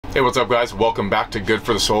Hey, what's up guys? Welcome back to Good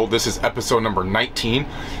for the Soul. This is episode number 19.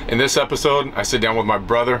 In this episode, I sit down with my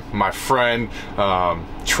brother, my friend,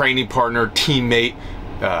 training partner, teammate,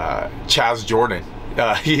 Chaz Jordan.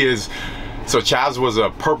 So Chaz was a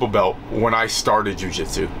purple belt when I started Jiu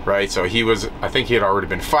Jitsu, right? So I think he had already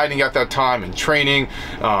been fighting at that time and training.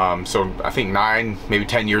 So I think 9, maybe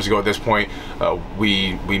 10 years ago at this point,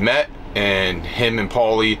 we met. And him and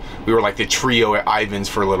Paulie, we were like the trio at Ivan's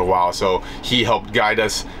for a little while. So he helped guide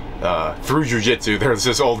us through Jiu Jitsu. There's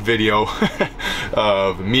this old video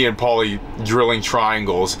of me and Paulie drilling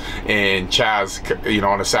triangles, and Chaz,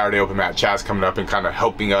 on a Saturday open mat, Chaz coming up and kind of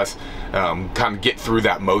helping us kind of get through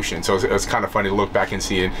that motion. So it's kind of funny to look back and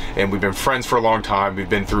see it. And we've been friends for a long time. We've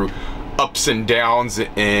been through ups and downs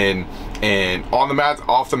and on the mats,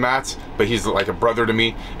 off the mats, but he's like a brother to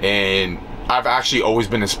me. And I've actually always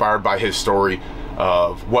been inspired by his story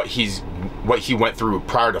of what he went through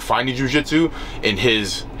prior to finding jiu-jitsu, and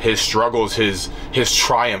his struggles, his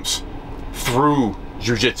triumphs through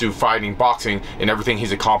jiu-jitsu, fighting, boxing, and everything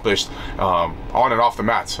he's accomplished on and off the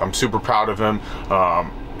mats. I'm super proud of him.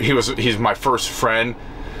 He's my first friend.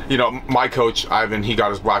 My coach, Ivan, he got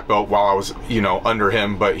his black belt while I was, under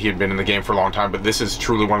him, but he had been in the game for a long time. But this is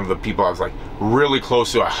truly one of the people I was like really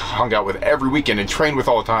close to. I hung out with every weekend and trained with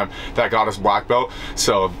all the time, that got his black belt.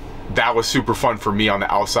 So that was super fun for me on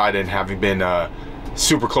the outside, and having been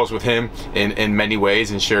super close with him in many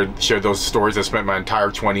ways, and shared those stories. I spent my entire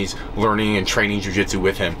 20s learning and training jiu-jitsu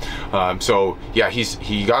with him. So yeah,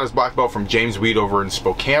 he got his black belt from James Weed over in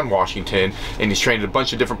Spokane, Washington, and he's trained at a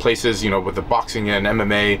bunch of different places, with the boxing and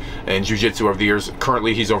MMA and jiu-jitsu over the years.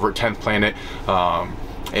 Currently he's over at 10th Planet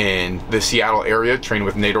in the Seattle area, training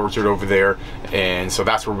with Nate Orchard over there. And so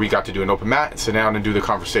that's where we got to do an open mat, sit down and do the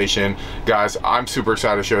conversation. Guys, I'm super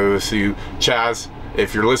excited to share this with you. Chaz,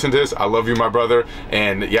 if you're listening to this, I love you, my brother,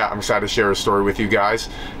 and yeah, I'm excited to share a story with you guys.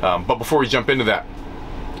 But before we jump into that,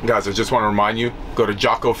 guys, I just want to remind you, go to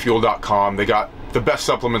jockofuel.com. They got the best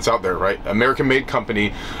supplements out there, right? American-made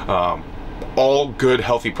company, all good,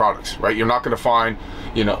 healthy products, right? You're not going to find,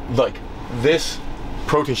 like this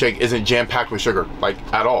protein shake isn't jam-packed with sugar, like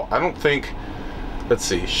at all. I don't think, let's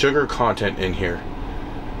see, sugar content in here.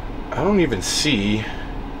 I don't even see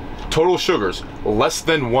total sugars, less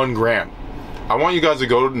than 1 gram. I want you guys to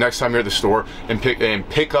go next time you're at the store and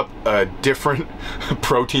pick up a different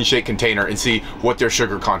protein shake container and see what their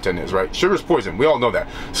sugar content is, right? Sugar's poison, we all know that.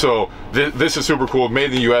 So this is super cool,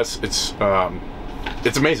 made in the US.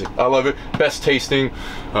 It's amazing, I love it, best tasting.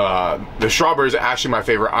 The strawberries are actually my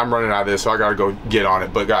favorite. I'm running out of this, so I gotta go get on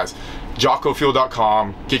it. But guys,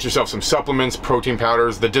 jockofuel.com, get yourself some supplements, protein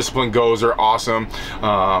powders. The Discipline Goes are awesome.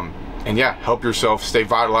 And yeah, help yourself stay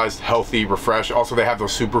vitalized, healthy, refreshed. Also, they have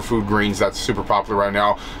those superfood greens that's super popular right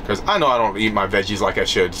now, because I know I don't eat my veggies like I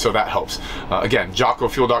should, so that helps. Again,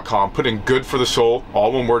 jockofuel.com, put in Good for the Soul,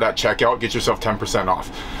 all one word at checkout, get yourself 10% off.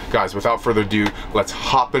 Guys, without further ado, let's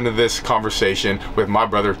hop into this conversation with my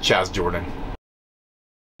brother, Chaz Jordan.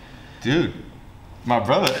 Dude, my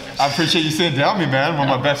brother, I appreciate you sitting down with me, man. One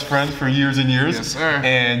of my best friends for years and years. Yes, sir.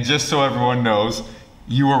 And just so everyone knows,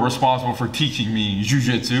 you were responsible for teaching me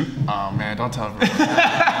jiu-jitsu. Oh man, don't tell everyone.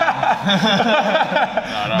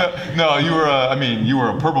 No, you were you were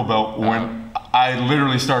a purple belt when I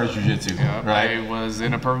literally started jiu-jitsu, Yep, right? I was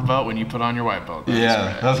in a purple belt when you put on your white belt.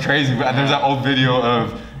 That was crazy. Yeah. There's that old video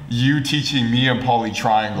of you teaching me and Paulie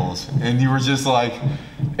triangles, and you were just like,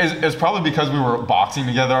 it's probably because we were boxing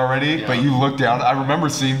together already, but you looked down. I remember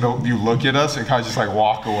seeing you look at us and kind of just like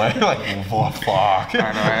walk away, like, what the fuck?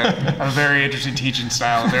 I know, I have a very interesting teaching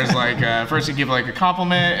style. There's like, first you give like a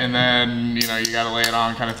compliment, and then, you gotta lay it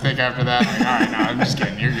on kind of thick after that. Like, all right, no, I'm just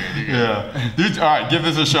kidding, you're good. Yeah. Dude, all right, give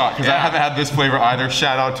this a shot, because I haven't had this flavor either.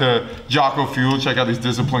 Shout out to Jocko Fuel, check out these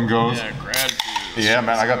Discipline Goes. Yeah, gratitude. Yeah,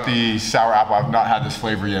 man, I got the sour apple. I've not had this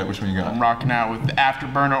flavor yet. Which one you got? I'm rocking out with the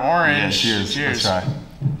Afterburner Orange. Yeah, cheers. Cheers. Let's try.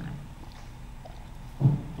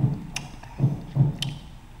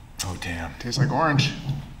 Oh, damn. Tastes like orange.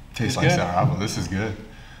 Tastes like sour apple. This is good.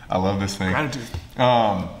 I love this thing. Gratitude.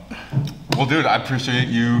 Well, dude, I appreciate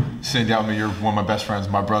you sitting down with me. You're one of my best friends,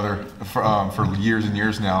 my brother, for years and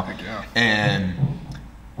years now. Heck yeah. And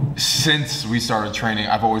since we started training,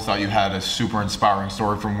 I've always thought you had a super inspiring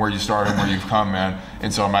story from where you started and where you've come, man.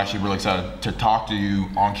 And so I'm actually really excited to talk to you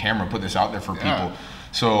on camera, put this out there for people.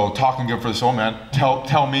 So talking Good for the Soul, man.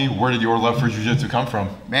 Tell me, where did your love for jiu-jitsu come from?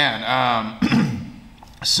 Man,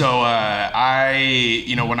 so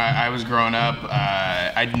when I was growing up,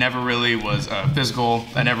 I never really was physical.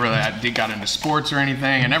 I never really got into sports or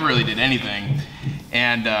anything. I never really did anything.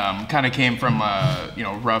 and kind of came from a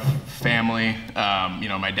rough family.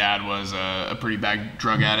 My dad was a pretty bad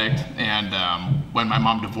drug addict, and when my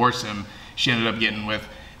mom divorced him, she ended up getting with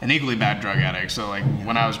an equally bad drug addict. So like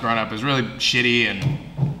when I was growing up, it was really shitty, and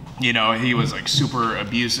he was like super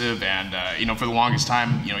abusive, and for the longest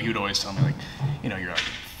time, he would always tell me like, you're like a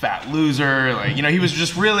fat loser, like he was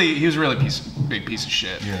really big piece of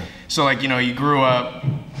shit. Yeah. So like I grew up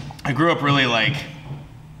really like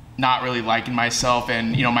not really liking myself,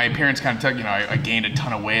 and my appearance kind of took, I gained a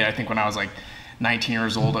ton of weight. I think when I was like 19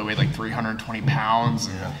 years old, I weighed like 320 pounds.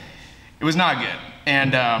 Yeah. It was not good,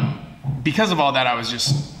 and because of all that, I was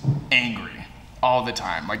just angry all the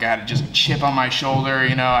time. Like I had just a chip on my shoulder,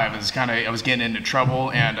 I was getting into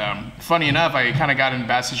trouble, and funny enough, I kind of got in a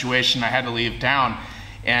bad situation. I had to leave town,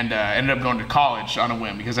 and ended up going to college on a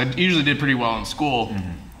whim, because I usually did pretty well in school,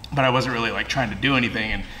 but I wasn't really like trying to do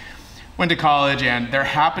anything, and went to college, and there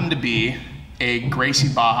happened to be a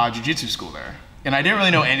Gracie Barra Jiu Jitsu school there, and I didn't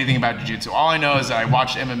really know anything about Jiu Jitsu. All I know is that I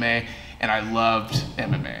watched MMA, and I loved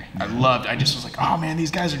MMA. I just was like, oh man,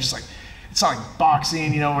 these guys are just like, it's not like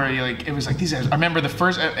boxing, where you like, it was like these guys. I remember the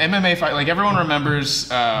first MMA fight, like everyone remembers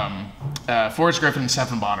Forrest Griffin and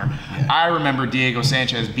Stephen Bonner. Yeah. I remember Diego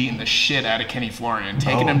Sanchez beating the shit out of Kenny Florian,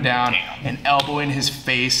 taking him down and elbowing his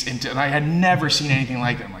face into, and I had never seen anything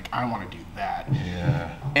like that. I'm like, I want to do that.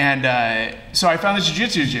 Yeah. And so I found this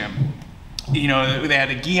jiu-jitsu gym. They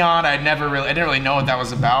had a gi on. I didn't really know what that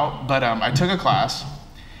was about, but I took a class.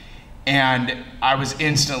 And I was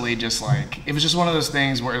instantly just like, it was just one of those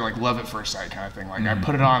things where like love at first sight kind of thing. Like I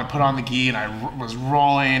put on the gi, and I was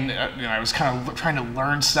rolling, I was kind of trying to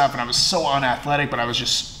learn stuff, and I was so unathletic, but I was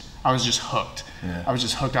just hooked. Yeah. I was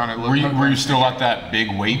just hooked on it. Were you still at that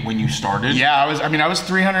big weight when you started? Yeah, I was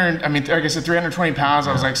 300, like I said, 320 pounds.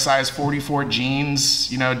 I was like size 44 jeans,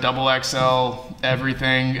 double XL,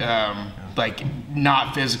 everything. Like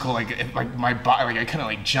not physical, like my body, like I couldn't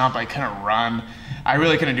like jump, I couldn't run. I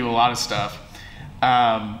really couldn't do a lot of stuff,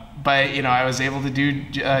 but I was able to do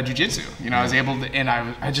jiu-jitsu. I was able to, and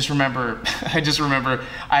I just remember,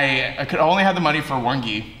 I could only have the money for one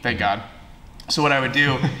gi, thank God. So what I would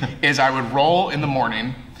do is I would roll in the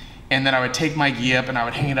morning, and then I would take my gi up and I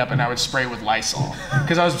would hang it up and I would spray it with Lysol,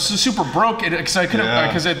 because I was super broke, because I couldn't,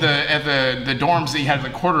 because at the dorms you had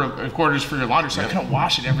the quarters for your laundry, so I couldn't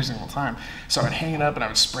wash it every single time. So I would hang it up and I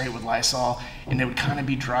would spray it with Lysol, and it would kind of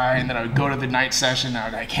be dry, and then I would go to the night session and I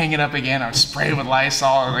would like hang it up again. I would spray it with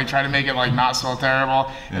Lysol and like try to make it like not smell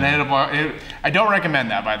terrible. And I don't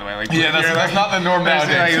recommend that, by the way. Like that's not the norm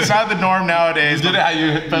nowadays. Like, it's not the norm nowadays. You did it how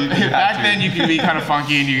you. But back then you could be kind of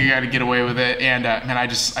funky and you got to get away with it. And man, I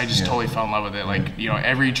just totally fell in love with it. Like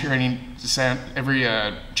every training, every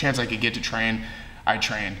chance I could get to train, I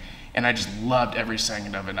trained, and I just loved every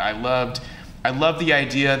second of it. I loved the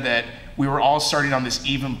idea that we were all starting on this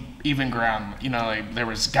even ground. Like there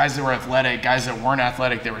was guys that were athletic, guys that weren't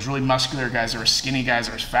athletic. There was really muscular guys, there were skinny guys,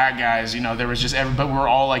 there was fat guys. There was just but we were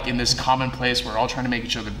all like in this common place. We're all trying to make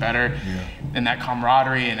each other better, and that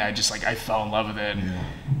camaraderie. And I fell in love with it. Yeah.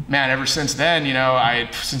 Man, ever since then,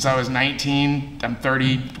 since I was 19, I'm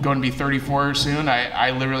 30, going to be 34 soon.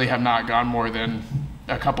 I literally have not gone more than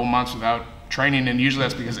a couple months without training, and usually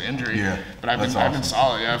that's because of injury. Yeah, but I've been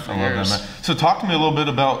solid, for years. That, man. So talk to me a little bit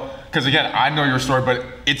about, because again, I know your story, but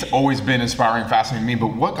it's always been inspiring, fascinating to me.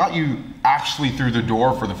 But what got you actually through the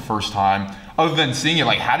door for the first time, other than seeing it?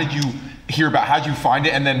 Like, how did you hear about? How did you find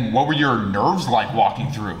it? And then what were your nerves like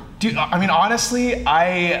walking through? Dude, I mean, honestly,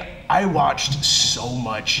 I watched so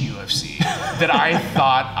much UFC that I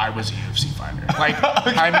thought I was a UFC fighter. Like,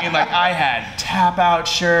 okay. I mean, like I had tap out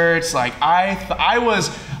shirts. Like I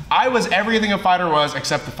was everything a fighter was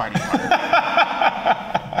except the fighting part.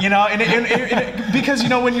 Because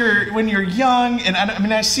when you're young, and I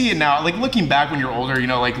mean I see it now, like looking back when you're older,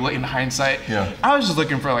 like in hindsight, I was just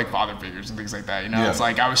looking for like father figures and things like that. It's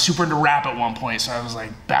like I was super into rap at one point, so I was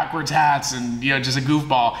like backwards hats and just a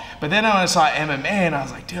goofball. But then when I saw MMA, and I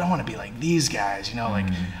was like, dude, I want to be like these guys. Like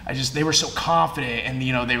they were so confident, and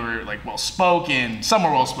they were like well spoken. Some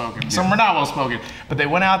were well spoken, some were not well spoken. But they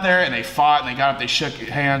went out there and they fought and they got up, they shook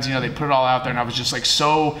hands. They put it all out there, and I was just like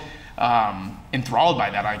so enthralled by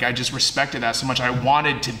that. Like I just respected that so much. I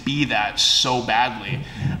wanted to be that so badly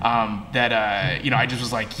that I just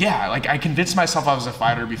was like, like I convinced myself I was a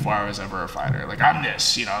fighter before I was ever a fighter. Like I'm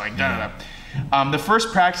this, like da da da. The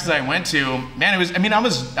first practice I went to, man, I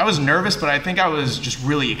was nervous, but I think I was just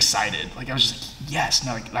really excited. Like I was just like, yes,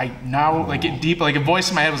 now it deep, like a voice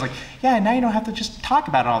in my head was like, yeah, now you don't have to just talk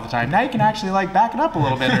about it all the time. Now you can actually like back it up a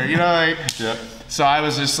little bit, or So I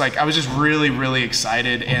was just really, really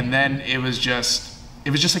excited, and then it was just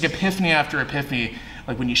like epiphany after epiphany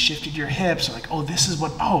like when you shifted your hips, or like, oh, this is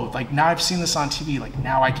what, oh, like now I've seen this on TV, like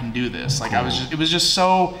now I can do this. Like I was just, it was just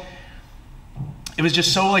so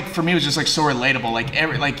like, for me, it was just like so relatable.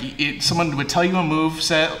 Like someone would tell you a move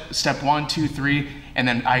set, step 1, 2, 3, and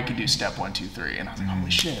then I could do step 1, 2, 3, and I was like,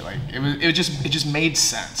 holy shit! Like it just made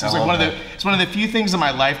sense. It was like it's one of the few things in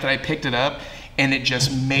my life that I picked it up, and it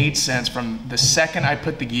just made sense from the second I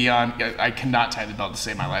put the gi on. I cannot tie the belt to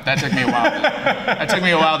save my life. That took me a while. That took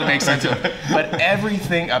me a while to make sense of. But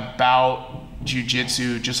everything about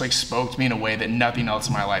jiu-jitsu just like spoke to me in a way that nothing else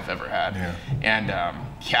in my life ever had. Yeah. And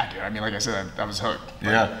yeah, dude, I mean, like I said, I was hooked.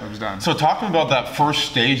 Like, yeah. I was done. So talking about that first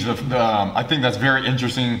stage, I think that's very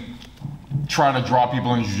interesting, trying to draw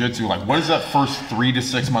people in jiu-jitsu. Like, what is that first 3 to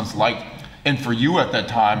 6 months like? And for you at that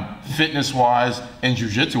time, fitness-wise and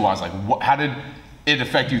jiu-jitsu-wise, like, how did it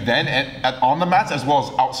affect you then on the mats as well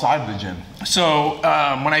as outside of the gym? So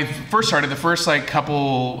when I first started, the first like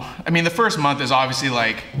couple, I mean, the first month is obviously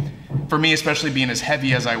like, for me, especially being as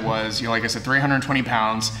heavy as I was, you know, like I said, 320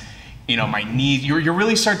 pounds, you know, my knees, you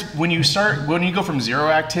really start, when you go from zero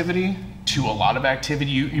activity to a lot of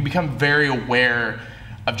activity, you become very aware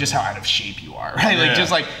of just how out of shape you are, right? Yeah.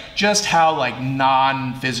 Like just how like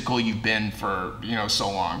non-physical you've been for, you know, so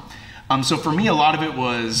long. So for me, a lot of it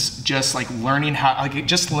was just like learning how,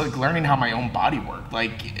 learning how my own body worked,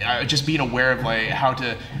 like just being aware of like how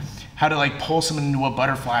to like pull someone into a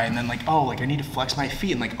butterfly, and then like, oh, like I need to flex my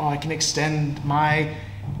feet, and like, oh, I can extend my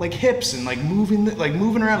like hips, and like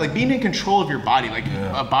moving around, like being in control of your body, like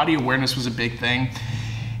body awareness was a big thing.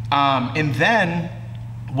 And then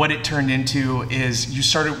what it turned into is you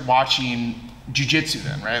started watching jiu-jitsu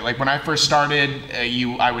then, right? Like when I first started,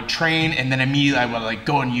 I would train, and then immediately I would like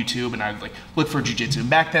go on YouTube and I would like look for jiu-jitsu. And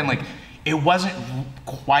back then, like it wasn't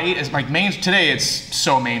quite as like today it's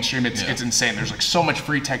so mainstream, it's insane. There's like so much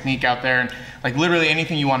free technique out there, and like literally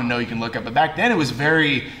anything you want to know you can look up. But back then it was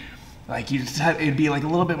very like it'd be like a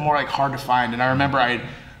little bit more like hard to find. And I remember I'd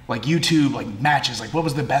like YouTube like matches, like what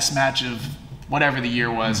was the best match of whatever the year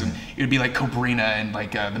was, and it would be like Cobrina and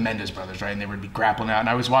like the Mendes brothers, right? And they would be grappling out, and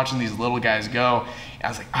I was watching these little guys go, and I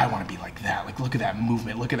was like, I want to be like that. Like, look at that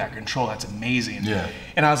movement, look at that control, that's amazing. Yeah.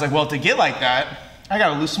 And I was like, well, to get like that, I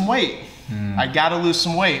gotta lose some weight. I gotta lose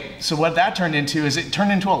some weight. So what that turned into is it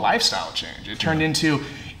turned into a lifestyle change. It turned into,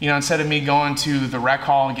 you know, instead of me going to the rec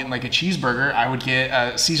hall and getting like a cheeseburger, I would get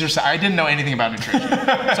a Caesar salad. I didn't know anything about nutrition.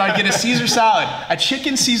 So I'd get a Caesar salad, a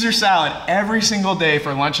chicken Caesar salad every single day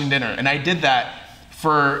for lunch and dinner. And I did that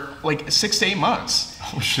for like 6 to 8 months.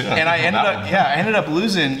 Oh shit. And I ended up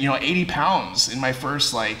losing, you know, 80 pounds in my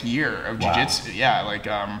first like year of jiu-jitsu. Yeah, like,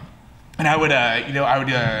 and I would,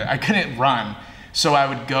 I couldn't run. So I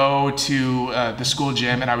would go to the school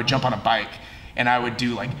gym and I would jump on a bike, and I would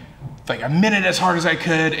do like a minute as hard as I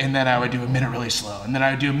could, and then I would do a minute really slow, and then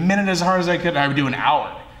I would do a minute as hard as I could, and I would do an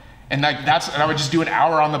hour. And like and I would just do an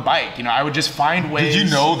hour on the bike. You know, I would just find ways. Did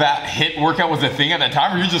you know that HIIT workout was a thing at that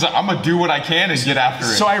time, or you just like, I'm gonna do what I can and get after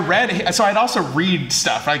it? So I'd also read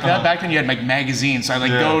stuff. Like back then you had like magazines. So I'd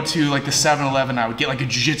like go to like the 7-Eleven, I would get like a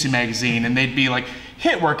jiu-jitsu magazine, and they'd be like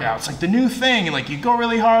HIIT workouts, like the new thing, and like you go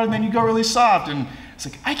really hard and then you go really soft, and it's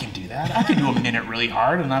like, I can do that. I can do a minute really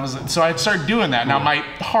hard. And so I'd start doing that. Now my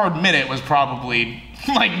hard minute was probably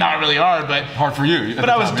like not really hard, but hard for you. But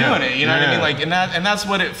I was doing it, you know what I mean? Like, and that's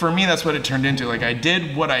what it, for me, that's what it turned into. Like I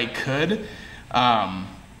did what I could,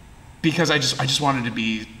 because I just wanted to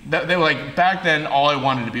be, they were like, back then all I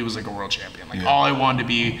wanted to be was like a world champion. Like all I wanted to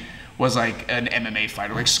be was like an MMA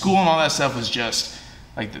fighter. Like school and all that stuff was just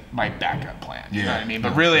like my backup plan. You know what I mean?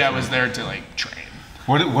 But really I was there to like train.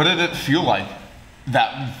 What did it feel like?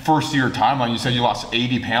 That first year timeline, you said you lost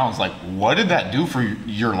 80 pounds. Like, what did that do for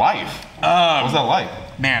your life? What was that like?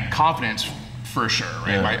 Man, confidence for sure,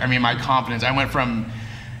 right? Yeah. My confidence, I went from,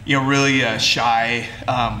 you know, really shy,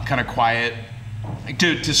 kind of quiet,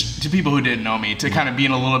 to people who didn't know me, to kind of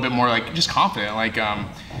being a little bit more like just confident. Like,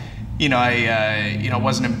 you know, I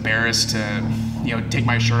wasn't embarrassed to, you know, take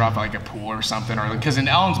my shirt off at like a pool or something, or because in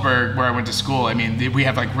Ellensburg, where I went to school, I mean, we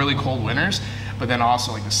have like really cold winters. But then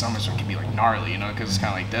also like the summers can be like gnarly, you know, because it's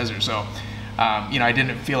kind of like desert. So, you know, I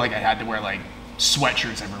didn't feel like I had to wear like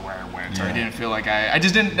sweatshirts everywhere I went, or I didn't feel like I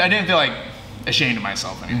didn't feel like ashamed of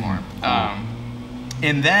myself anymore.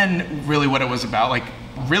 And then really what it was about, like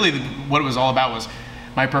really what it was all about was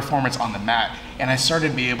my performance on the mat. And I started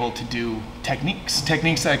to be able to do techniques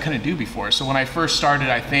that I couldn't do before. So when I first started,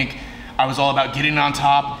 I think I was all about getting on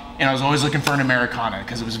top, and I was always looking for an Americana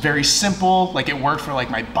because it was very simple. Like it worked for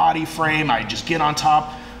like my body frame. I'd just get on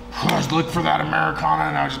top, I was look for that Americana,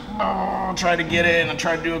 and I was just try to get it, and I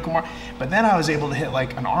tried to do it more. But then I was able to hit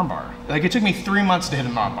like an armbar. Like it took me 3 months to hit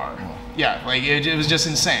an armbar. Yeah, like it was just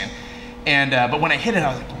insane. And but when I hit it,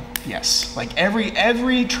 I was like, yes. Like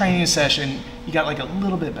every training session, you got like a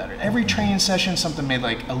little bit better. Every training session, something made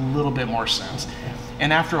like a little bit more sense.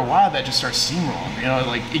 And after a while, that just starts steamrolling. You know,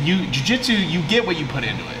 like jiu-jitsu, you get what you put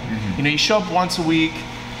into it. You know, you show up once a week.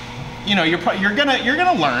 You know, you're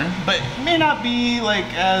gonna learn, but it may not be like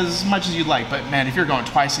as much as you'd like. But man, if you're going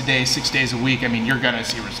twice a day, 6 days a week, I mean, you're gonna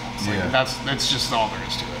see results. Like, that's just all there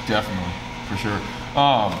is to it. Definitely, for sure.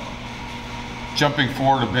 Jumping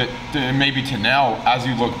forward a bit, maybe to now, as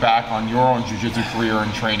you look back on your own jiu-jitsu career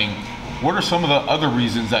and training, what are some of the other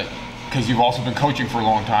reasons that, because you've also been coaching for a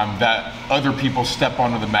long time, that other people step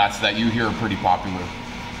onto the mats that you hear are pretty popular?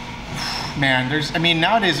 Man,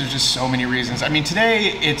 nowadays there's just so many reasons. I mean,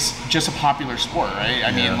 today it's just a popular sport, right?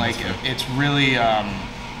 I mean, like, it's really,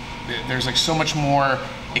 there's like so much more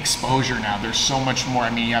exposure now. There's so much more. I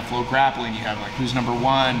mean, you have flow grappling, you have like who's number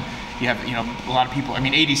one, you have, you know, a lot of people. I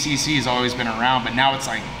mean, ADCC has always been around, but now it's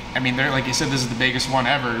like, I mean, they're, like you said, this is the biggest one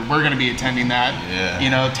ever. We're going to be attending that. Yeah. You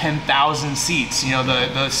know, 10,000 seats. You know,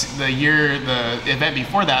 the event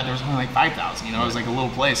before that, there was only like 5,000. You know, it was like a little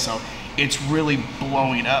place. So it's really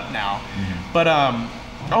blowing up now. But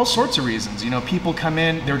all sorts of reasons. You know, people come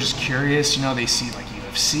in, they're just curious. You know, they see like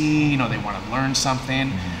UFC. You know, they want to learn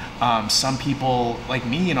something. Some people like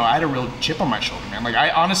me, you know, I had a real chip on my shoulder, man. Like, I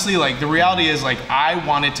honestly, like, the reality is, like, I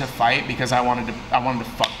wanted to fight because I wanted to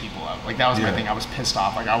fuck people up. Like, that was my thing. I was pissed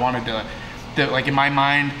off. Like, I wanted to, like, in my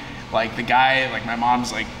mind, like, the guy, like, my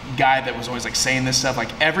mom's, like, guy that was always, like, saying this stuff,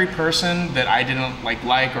 like, every person that I didn't,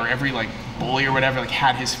 like, or every, like, bully or whatever, like,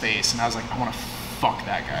 had his face. And I was like, I want to fuck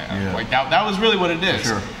that guy up. Yeah. Like, that was really what it is. For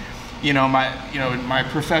sure. You know, my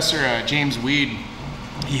professor, James Weed,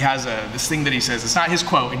 he has this thing that he says. It's not his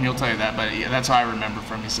quote, and he'll tell you that, but that's how I remember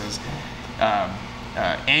from. He says,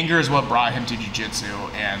 "Anger is what brought him to jiu-jitsu,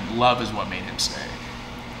 and love is what made him stay."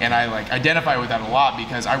 And I like identify with that a lot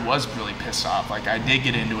because I was really pissed off. Like, I did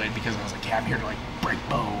get into it because I was like, "Yeah, I'm here to like break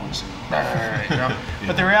bones," and, you know.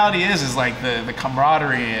 But the reality is like the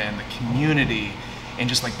camaraderie and the community, and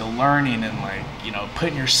just like the learning and like, you know,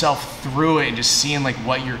 putting yourself through it and just seeing like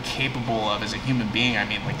what you're capable of as a human being. I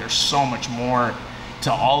mean, like, there's so much more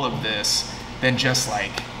to all of this than just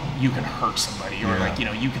like you can hurt somebody or like, you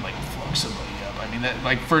know, you can like fuck somebody up. I mean, that,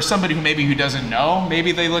 like, for somebody who doesn't know,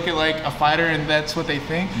 maybe they look at like a fighter and that's what they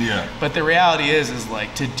think. Yeah. But the reality is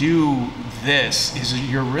like, to do this is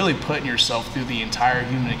you're really putting yourself through the entire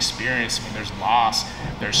human experience. I mean, there's loss,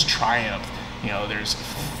 there's triumph, you know, there's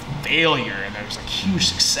failure, and there's like huge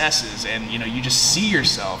successes, and you know, you just see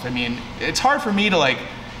yourself. I mean, it's hard for me to like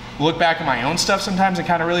look back at my own stuff sometimes and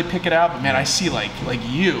kind of really pick it out, but man, I see like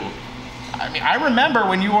you. I mean, I remember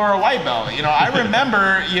when you were a white belt, you know, I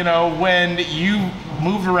remember, you know, when you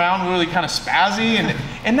moved around really kind of spazzy,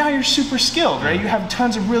 and now you're super skilled, right? You have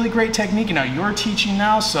tons of really great technique, and now you're teaching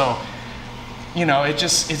now, so, you know, it's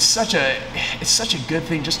such a good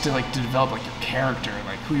thing just to like to develop like your character,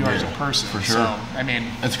 like who you are as a person. For sure. So, I mean,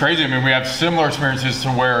 it's crazy. I mean, we have similar experiences to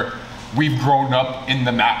where we've grown up in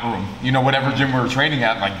the mat room, you know, whatever gym we were training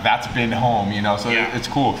at, like that's been home, you know, so it's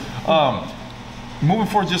cool. Moving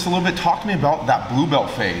forward just a little bit, talk to me about that blue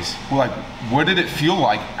belt phase. Like, what did it feel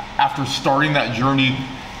like after starting that journey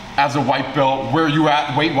as a white belt? Where you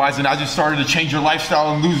at weight-wise, and as you started to change your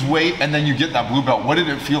lifestyle and lose weight, and then you get that blue belt, what did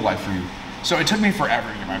it feel like for you? So it took me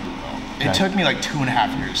forever to get my blue belt. Okay. It took me like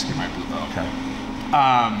 2.5 years to get my blue belt. Okay.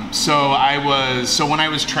 So when I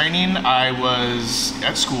was training, I was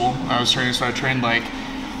at school. So I trained like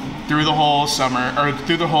through the whole summer, or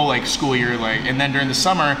through the whole like school year, like, and then during the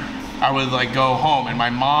summer, I would like go home. And my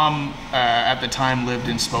mom at the time lived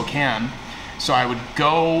in Spokane, so I would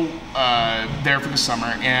go there for the summer,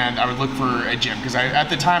 and I would look for a gym because at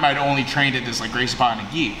the time I'd only trained at this like Gracie Spot in a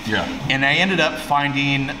gi. Yeah. And I ended up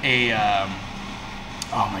finding a.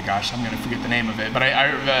 Oh my gosh, I'm gonna forget the name of it, but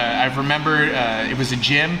I remember it was a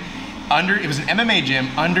gym it was an MMA gym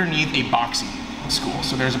underneath a boxing school.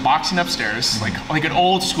 So there's a boxing upstairs, like an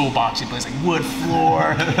old school boxing place, like wood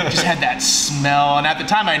floor, just had that smell. And at the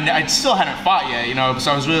time I still hadn't fought yet, you know,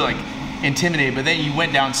 so I was really like intimidated. But then you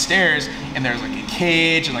went downstairs and there's like a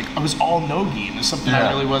cage, and like it was all no-gi, and it was something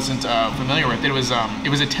I really wasn't familiar with. It was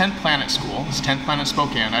a 10th Planet school. It's 10th Planet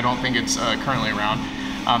Spokane. I don't think it's currently around.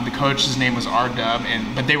 The coach's name was R-Dub,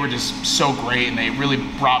 but they were just so great, and they really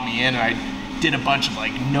brought me in, and I did a bunch of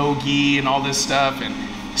like no-gi and all this stuff, and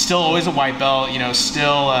still always a white belt, you know,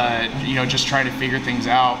 still, you know, just trying to figure things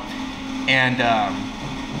out. And,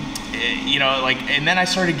 you know, like, and then I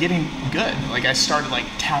started getting good. Like, I started like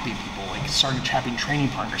tapping people, like started tapping training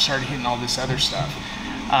partners, started hitting all this other stuff.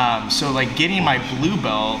 So like getting my blue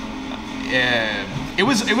belt, it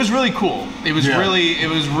was really cool. It was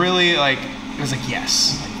really like, it was like,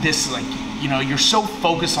 yes, like, this, like, you know, you're so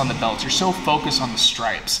focused on the belts, you're so focused on the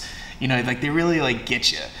stripes, you know, like they really like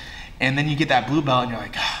get you. And then you get that blue belt and you're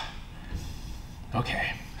like,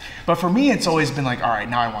 okay. But for me, it's always been like, all right,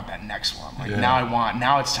 now I want that next one. Like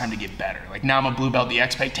now it's time to get better. Like now I'm a blue belt. The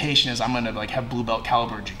expectation is I'm gonna like have blue belt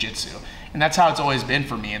caliber jiu-jitsu. And that's how it's always been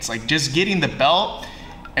for me. It's like just getting the belt,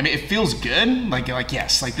 I mean, it feels good. Like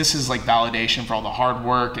yes, like this is like validation for all the hard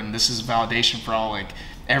work, and this is validation for all like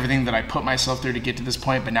everything that I put myself through to get to this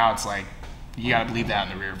point. But now it's like, you gotta leave that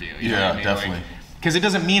in the rear view. You know what I mean? Definitely. Because it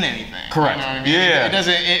doesn't mean anything. Correct. You know what I mean? Yeah. It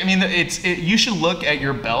doesn't. I mean, you should look at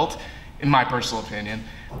your belt, in my personal opinion.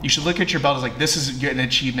 You should look at your belt as like, this is an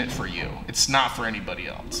achievement for you. It's not for anybody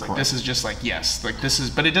else. Like this is just like, yes, like this is,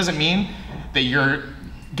 but it doesn't mean that you're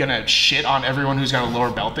gonna shit on everyone who's got a lower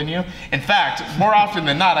belt than you. In fact, more often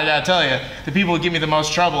than not, I gotta tell you, the people who give me the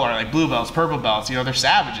most trouble are like blue belts, purple belts, you know, they're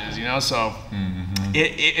savages, you know? So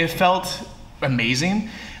it felt amazing,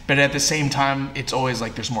 but at the same time, it's always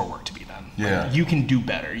like, there's more work to be done. Yeah. Like, you can do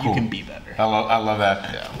better, you can be better. I love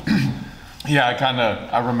that. Yeah.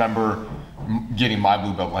 I remember getting my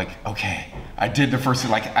blue belt, like, okay, I did the first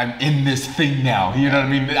thing, like I'm in this thing now, you know what I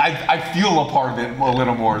mean? I feel a part of it a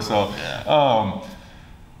little more, so.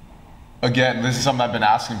 Again, this is something I've been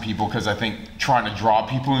asking people, because I think trying to draw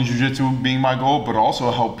people in jiu-jitsu being my goal, but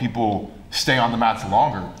also help people stay on the mats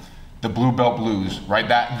longer. The blue belt blues, right?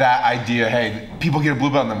 That idea, hey, people get a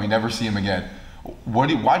blue belt and then we never see them again. Why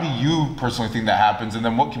do you personally think that happens? And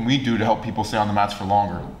then what can we do to help people stay on the mats for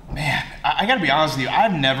longer? Man, I gotta be honest with you,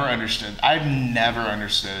 I've never understood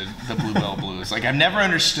the blue belt blues. Like, I've never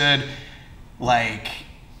understood, like,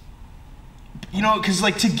 you know, because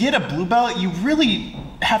like to get a blue belt, you really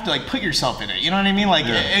have to like put yourself in it. You know what I mean? Like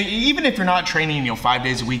even if you're not training, you know, 5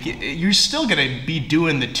 days a week, you're still gonna be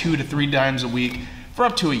doing the 2 to 3 times a week for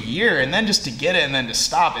up to a year, and then just to get it and then to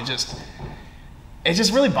stop, it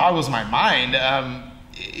just really boggles my mind.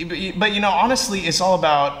 But you know, honestly, it's all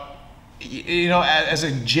about, you know, as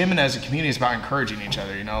a gym and as a community, it's about encouraging each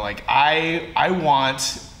other. You know, like I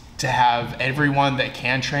want to have everyone that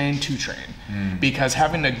can train to train, because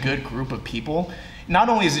having a good group of people, not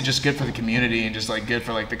only is it just good for the community and just like good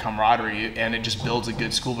for like the camaraderie, and it just builds a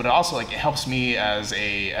good school, but it also like it helps me as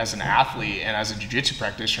an athlete and as a jiu-jitsu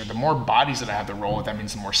practitioner. The more bodies that I have to roll with, that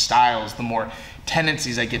means the more styles, the more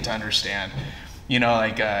tendencies I get to understand. You know,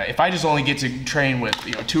 like if I just only get to train with,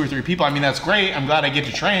 you know, 2 or 3 people, I mean, that's great. I'm glad I get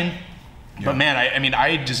to train. But man, I mean,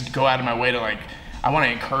 I just go out of my way to like, I want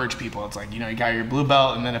to encourage people. It's like, you know, you got your blue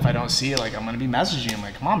belt, and then if I don't see it, like, I'm going to be messaging them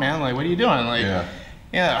like, come on, man, like, what are you doing? Like,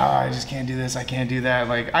 I just can't do this, I can't do that.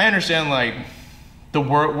 Like, I understand, like, the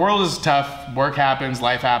world is tough, work happens,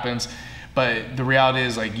 life happens, but the reality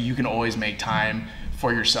is, like, you can always make time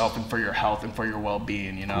for yourself and for your health and for your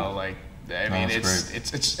well-being, you know, like, I mean,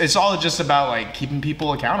 it's all just about like keeping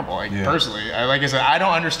people accountable. Like personally, like I said, I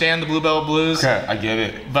don't understand the blue belt blues. Okay, I get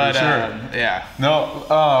it. But for sure. yeah.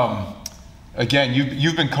 No. Again,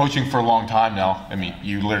 you've been coaching for a long time now. I mean,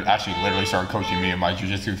 you literally started coaching me in my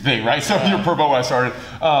jiu-jitsu thing, right? So you're purple when I started.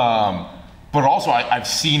 But also, I've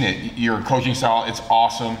seen it. Your coaching style, it's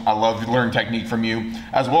awesome. I love learning technique from you,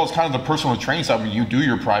 as well as kind of the personal training side. When you do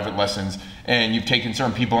your private lessons, and you've taken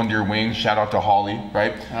certain people under your wing. Shout out to Holly,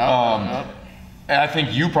 right? And I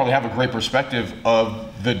think you probably have a great perspective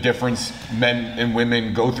of the difference men and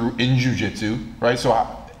women go through in jiu-jitsu, right? So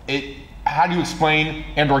how do you explain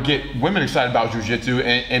and/or get women excited about jiu-jitsu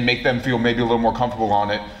and make them feel maybe a little more comfortable on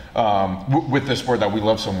it with the sport that we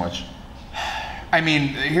love so much? I mean,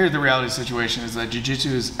 here's the reality of the situation is that jiu-jitsu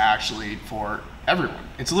is actually for everyone.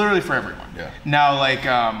 It's literally for everyone. Yeah. Now, like,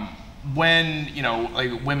 when, you know,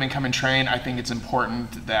 like women come and train, I think it's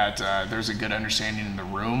important that there's a good understanding in the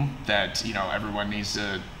room that, you know, everyone needs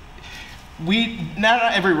to,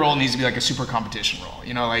 not every role needs to be like a super competition role.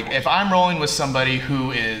 You know, like if I'm rolling with somebody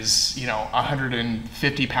who is, you know,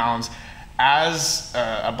 150 pounds as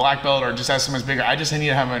a black belt, or just as someone's bigger, I just need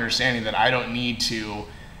to have an understanding that I don't need to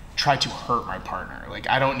try to hurt my partner. Like,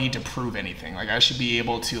 I don't need to prove anything. Like, I should be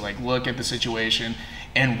able to like look at the situation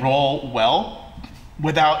and roll well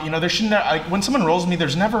without, you know, there shouldn't, like when someone rolls me,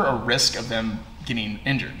 there's never a risk of them getting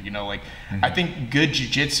injured, you know, like I think good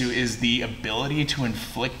jiu-jitsu is the ability to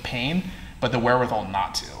inflict pain, but the wherewithal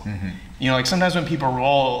not to. You know, like sometimes when people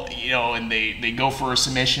roll, you know, and they go for a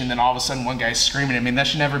submission, then all of a sudden one guy's screaming. I mean, that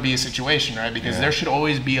should never be a situation, right? Because there should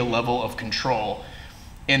always be a level of control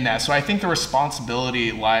in that. So I think the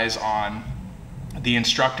responsibility lies on the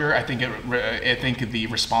instructor. I think the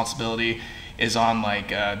responsibility is on like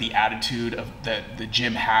the attitude that the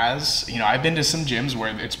gym has. You know, I've been to some gyms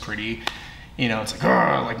where it's pretty, you know, it's like,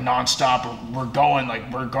 like nonstop, we're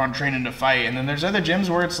going training to fight. And then there's other gyms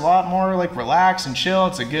where it's a lot more like relax and chill.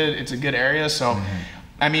 It's a good area. So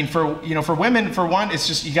I mean, for women, for one, it's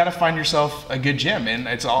just, you got to find yourself a good gym, and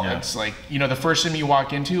it's like, you know, the first gym you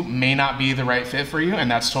walk into may not be the right fit for you,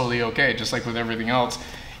 and that's totally okay. Just like with everything else,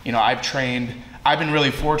 you know, I've been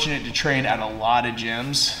really fortunate to train at a lot of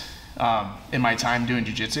gyms in my time doing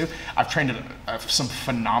jiu-jitsu. I've trained at some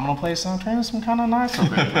phenomenal places, and I've trained at some kind of not so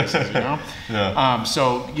great places, you know?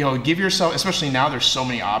 So, you know, give yourself, especially now there's so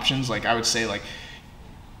many options, like I would say, like,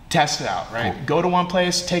 test it out, right? Cool. Go to one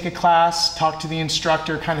place, take a class, talk to the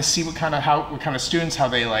instructor, kind of see what kind of students, how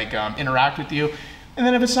they like interact with you. And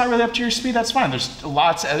then if it's not really up to your speed, that's fine. There's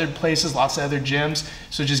lots of other places, lots of other gyms.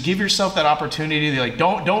 So just give yourself that opportunity. Like,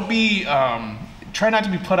 don't be, try not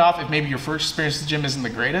to be put off if maybe your first experience at the gym isn't the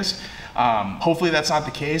greatest. Hopefully that's not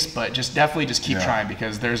the case, but definitely keep trying,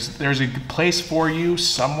 because there's a place for you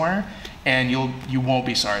somewhere, and you won't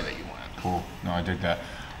be sorry that you went. Cool. No, I dig that.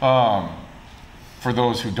 For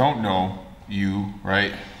those who don't know you,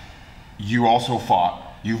 right, you also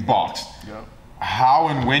fought, you've boxed. Yep. How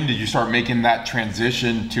and when did you start making that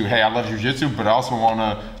transition to, hey, I love jiu-jitsu, but I also want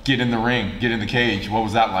to get in the ring, get in the cage? What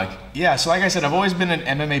was that like? Yeah, so like I said, I've always been an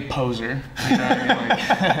MMA poser. You know what I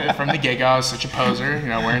mean? Like, from the get-go, I was such a poser, you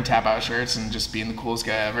know, wearing tap-out shirts and just being the coolest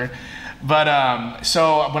guy ever. But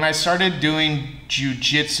so when I started doing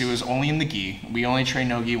jiu-jitsu, it was only in the gi. We only train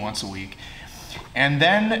no gi once a week. And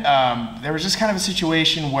then there was just kind of a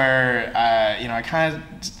situation where, you know, I kind of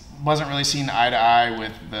wasn't really seeing eye to eye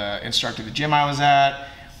with the instructor at the gym I was at,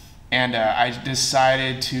 and I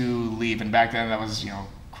decided to leave. And back then, that was, you know,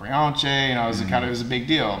 Creonche, you know, it was a big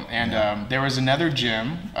deal. And there was another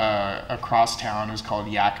gym across town. It was called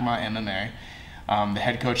Yakima MMA. The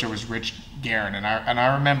head coach there was Rich Guerin, and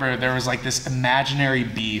I remember there was like this imaginary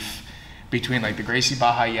beef between like the Gracie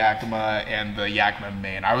Baja Yakima and the Yakima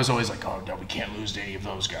MMA, and I was always like, oh no, we can't lose to any of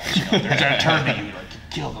those guys. You know, there's a tournament, you like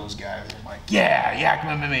kill those guys. And I'm like, yeah,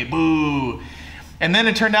 Yakima MMA, boo. And then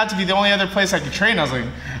it turned out to be the only other place I could train. I was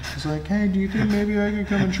like, hey, do you think maybe I could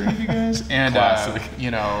come and train with you guys? And you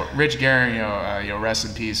know, Rich Guerin, you know, rest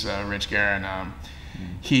in peace, Rich Guerin.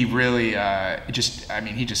 He really he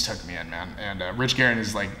just took me in, man. And Rich Guerin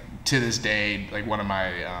is like, to this day, like one of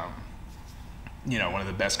my you know, one of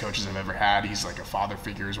the best coaches I've ever had. He's like a father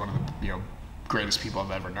figure. He's one of the, you know, greatest people I've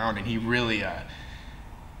ever known. And he really,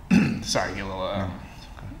 sorry, get a little,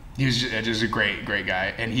 he was just a great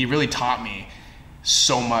guy. And he really taught me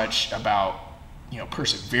so much about, you know,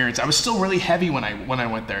 perseverance. I was still really heavy when I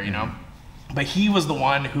went there, you know, but he was the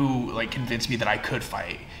one who like convinced me that I could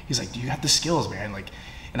fight. He's like, you got the skills, man. Like,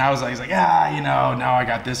 and I was like, he's like, you know, now I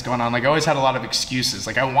got this going on. Like, I always had a lot of excuses.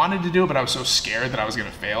 Like, I wanted to do it, but I was so scared that I was going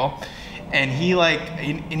to fail. And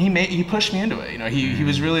he pushed me into it. You know, he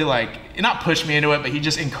was really like, not pushed me into it, but he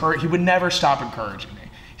just he would never stop encouraging me.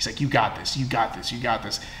 He's like, you got this, you got this, you got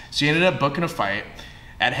this. So he ended up booking a fight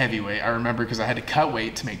at heavyweight. I remember, because I had to cut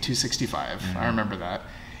weight to make 265. I remember that.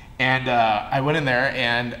 And I went in there,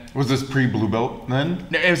 and was this pre-blue belt then?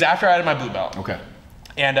 No, it was after I had my blue belt. Okay.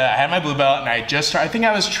 And I had my blue belt, and I think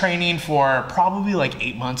I was training for probably like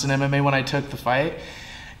 8 months in MMA when I took the fight,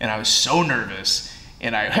 and I was so nervous.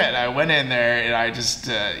 And I went in there, and I just,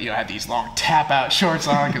 you know, had these long tap-out shorts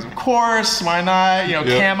on, because of course, why not? You know,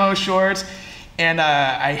 camo shorts. And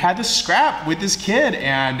I had this scrap with this kid,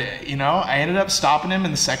 and, you know, I ended up stopping him in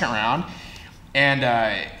the second round. And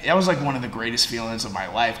that was like one of the greatest feelings of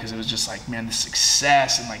my life, because it was just like, man, the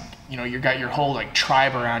success, and like, you know, you got your whole like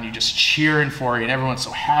tribe around you just cheering for you, and everyone's so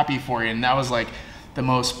happy for you. And that was like the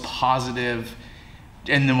most positive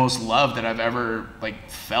and the most love that I've ever like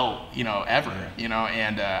felt, you know, ever, you know.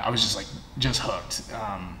 And I was just hooked.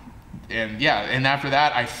 And after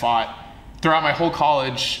that, I fought throughout my whole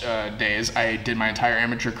college days. I did my entire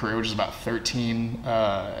amateur career, which is about 13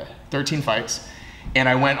 fights. And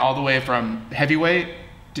I went all the way from heavyweight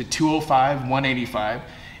to 205, 185.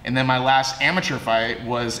 And then my last amateur fight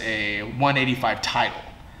was a 185 title,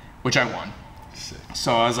 which I won. Sick.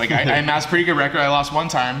 So I was like, I amassed a pretty good record. I lost one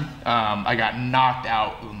time. I got knocked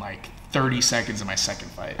out in like 30 seconds in my second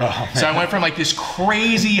fight. Oh, so I went from like this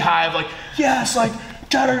crazy high of like, yes, like,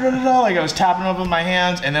 da-da-da-da-da, like I was tapping up with my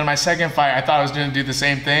hands. And then my second fight, I thought I was going to do the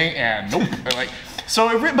same thing, and nope. Like, so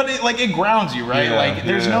it grounds you, right? Like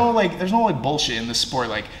there's no bullshit in this sport.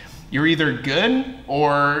 Like, you're either good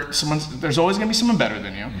or there's always gonna be someone better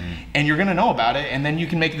than you, and you're gonna know about it, and then you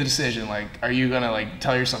can make the decision. Like, are you gonna like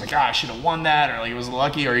tell yourself like, I should have won that, or like it was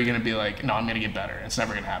lucky, or are you gonna be like, no, I'm gonna get better. It's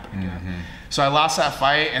never gonna happen again. So I lost that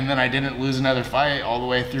fight, and then I didn't lose another fight all the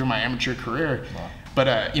way through my amateur career. Wow.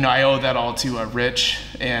 But you know, I owe that all to Rich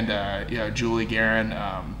and you know, Julie Guerin.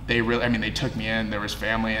 they really, I mean, they took me in. There was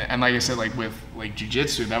family, and like I said, like with like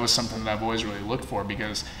jiu-jitsu, that was something that I've always really looked for,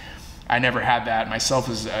 because I never had that myself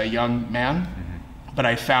as a young man, but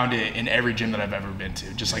I found it in every gym that I've ever been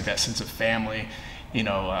to. Just like that sense of family, you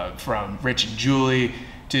know, from Rich and Julie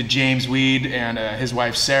to James Weed and his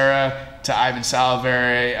wife Sarah to Ivan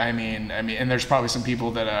Saliveri. I mean, and there's probably some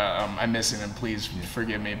people that I'm missing, and please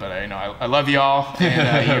forgive me, but I love y'all,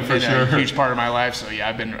 and you've been a huge part of my life. So yeah,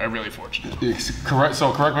 I've been really fortunate. Correct.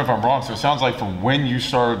 So correct me if I'm wrong. So it sounds like from when you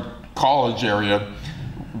started college area,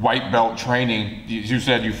 white belt training, you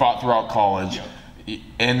said you fought throughout college,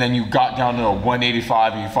 and then you got down to a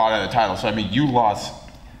 185 and you fought at the title. So I mean, you lost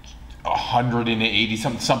 180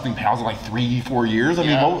 something pounds in like 3-4 years. I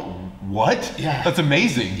mean, what? Yeah, that's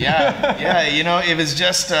amazing. Yeah. You know, it was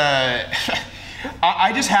just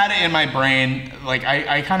I just had it in my brain. Like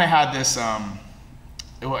I kind of had this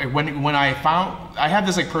when I have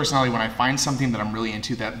this like personality. When I find something that I'm really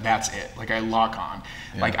into, that's it. Like I lock on.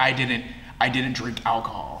 Like I didn't drink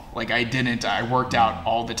alcohol. Like I worked out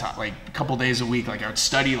all the time, like a couple days a week. Like I would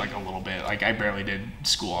study like a little bit. Like I barely did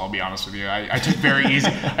school, I'll be honest with you. I took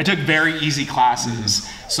very easy classes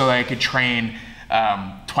so that I could train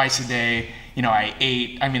twice a day. You know, I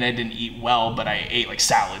didn't eat well, but I ate like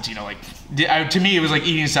salads, you know, like to me it was like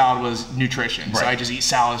eating salad was nutrition. Right. So I just eat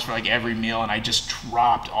salads for like every meal, and I just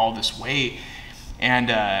dropped all this weight. And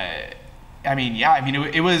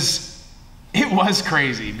it was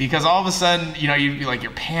crazy, because all of a sudden, you know, you'd be like,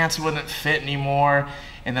 your pants wouldn't fit anymore.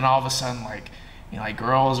 And then all of a sudden, like, you know, like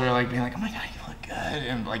girls are like being like, oh my God, you look good.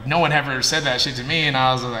 And like, no one ever said that shit to me. And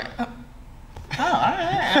I was like, oh, all right.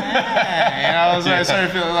 You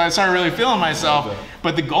know, I started really feeling myself.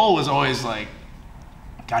 But the goal was always like,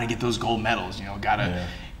 gotta get those gold medals, you know, gotta,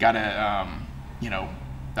 you know,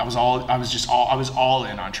 I was all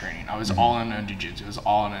in on training. I was all in on jiu-jitsu. I was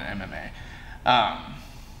all in on MMA.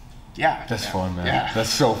 Yeah. That's fun, man. Yeah. That's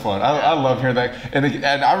so fun. I love hearing that.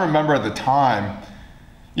 And I remember at the time,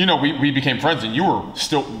 you know, we became friends, and you were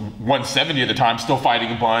still 170 at the time, still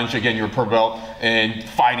fighting a bunch. Again, you were purple belt and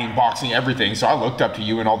fighting, boxing, everything. So I looked up to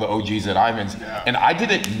you and all the OGs at Ivan's. Yeah. And I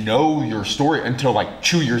didn't know your story until like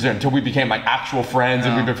 2 years in, until we became like actual friends,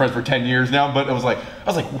 and we've been friends for 10 years now. But I was like,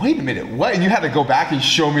 wait a minute, what? And you had to go back and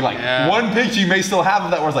show me like one picture you may still have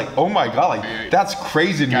of that, where I was like, oh my God, like that's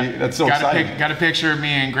crazy to me. That's so exciting. Got a picture of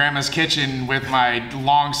me in Grandma's kitchen with my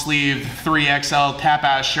long sleeve 3XL tap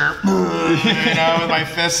ass shirt, you know, with my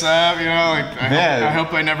fists up, you know, like I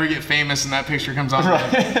hope I never get famous and that picture comes on.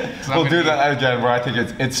 Right. Well, dude, again, where I think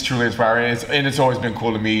it's truly inspiring, and it's always been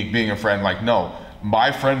cool to me being a friend. Like, no,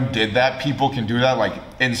 my friend did that. People can do that, like,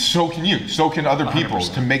 and so can you. So can other people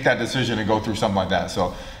 100%. To make that decision and go through something like that.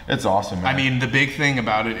 So it's awesome, man. I mean, the big thing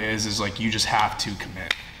about it is like you just have to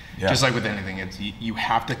commit. Yeah. Just like with anything, it's you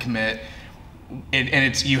have to commit, and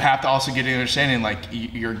it's you have to also get an understanding like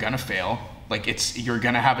you're gonna fail. Like you're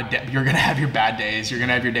gonna have your bad days. You're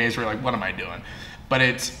gonna have your days where you're like, what am I doing? But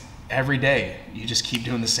it's every day. You just keep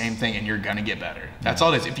doing the same thing, and you're gonna get better. That's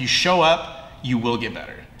all it is. If you show up, you will get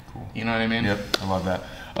better. Cool. You know what I mean? Yep, I love that.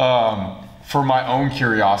 For my own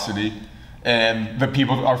curiosity, and the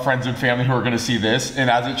people, our friends and family who are gonna see this, and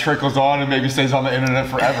as it trickles on and maybe stays on the internet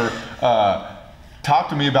forever, talk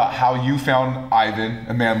to me about how you found Ivan,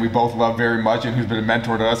 a man we both love very much and who's been a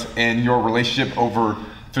mentor to us, and your relationship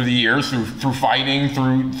through the years, through fighting,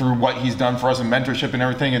 through what he's done for us in mentorship and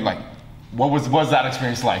everything, and like, what was that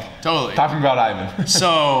experience like? Totally. Talk to me about Ivan. So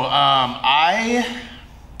I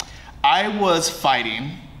was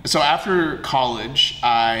fighting. So after college,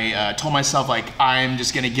 I told myself like I'm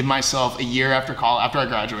just gonna give myself a year after I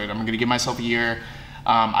graduated. I'm gonna give myself a year.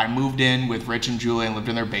 I moved in with Rich and Julie and lived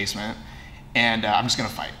in their basement, and I'm just gonna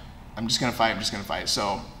fight. I'm just gonna fight.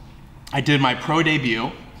 So I did my pro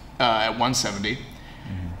debut at 170.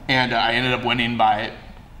 And I ended up winning by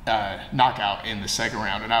knockout in the second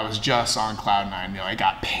round, and I was just on cloud nine. You know, I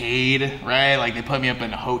got paid, right? Like they put me up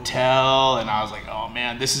in a hotel, and I was like, oh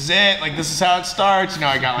man, this is it. Like this is how it starts. You know,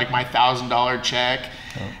 I got like my $1,000 check,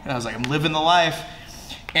 and I was like, I'm living the life.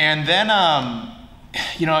 And then,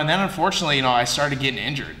 unfortunately, you know, I started getting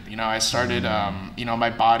injured. You know, I started, you know, my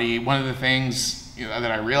body. One of the things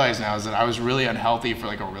that I realize now is that I was really unhealthy for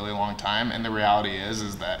like a really long time, and the reality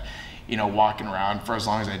is that, you know, walking around for as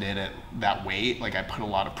long as I did at that weight, like I put a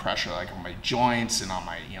lot of pressure like on my joints and on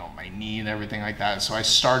my, you know, my knee and everything like that. So I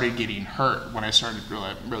started getting hurt when I started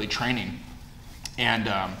really training.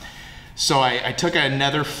 And so I took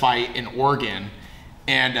another fight in Oregon,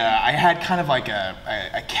 and I had kind of like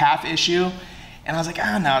a calf issue, and I was like,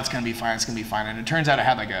 no, it's gonna be fine, And it turns out I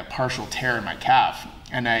had like a partial tear in my calf,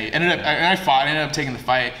 and I ended up taking the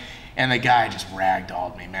fight. And the guy just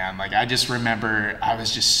ragdolled me, man. Like, I just remember I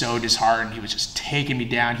was just so disheartened. He was just taking me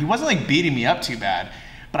down. He wasn't like beating me up too bad,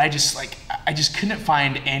 but I just couldn't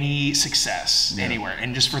find any success anywhere.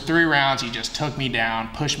 And just for 3 rounds, he just took me down,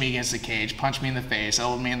 pushed me against the cage, punched me in the face,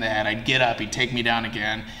 elbowed me in the head. I'd get up, he'd take me down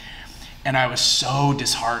again. And I was so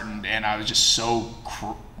disheartened, and I was just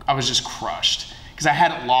I was just crushed because I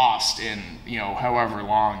hadn't lost in, you know, however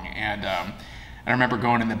long. And I remember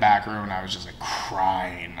going in the back room and I was just like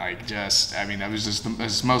crying, like just, I mean, that was just the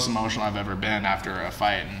most emotional I've ever been after a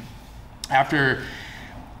fight.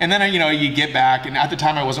 And then, you know, you get back, and at the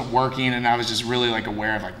time I wasn't working, and I was just really like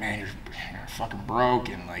aware of like, man, you're fucking broke,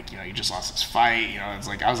 and like, you know, you just lost this fight, you know. It's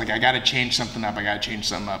like, I was like, I got to change something up.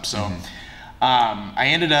 So I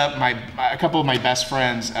ended up, a couple of my best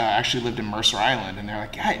friends actually lived in Mercer Island, and they're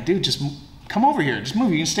like, yeah, dude, just come over here, just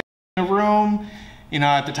move. You can stay in a room. You know,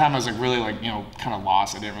 at the time I was like really like, you know, kind of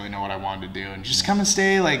lost. I didn't really know what I wanted to do, and just come and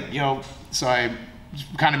stay, like, you know. So I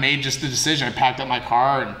kind of made just the decision. I packed up my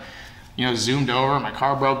car and, you know, zoomed over. My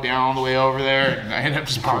car broke down on the way over there, and I ended up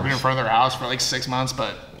just parking in front of their house for like 6 months.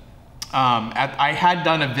 But I had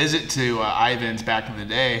done a visit to Ivan's back in the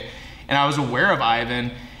day, and I was aware of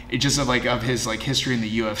Ivan. It just of his like history in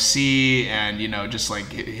the UFC, and, you know, just like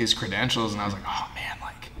his credentials, and I was like, oh man,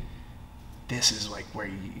 like, this is like where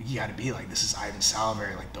you got to be. Like, this is Ivan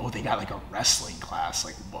Salivary. Like, oh, they got like a wrestling class.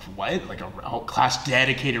 Like, what? Like a class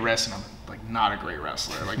dedicated wrestling. I'm like not a great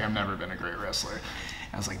wrestler. Like, I've never been a great wrestler. And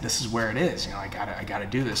I was like, this is where it is. You know, I gotta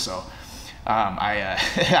do this. So I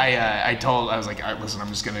was like, listen, I'm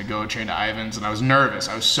just gonna go train to Ivan's. And I was nervous.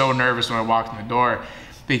 I was so nervous when I walked in the door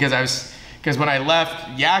because when I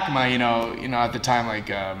left Yakima, you know, at the time, like,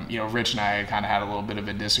 you know, Rich and I kind of had a little bit of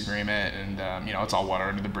a disagreement, and, you know, it's all water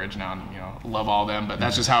under the bridge now, and, you know, love all them, but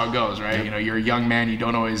that's just how it goes, right? Yep. You know, you're a young man, you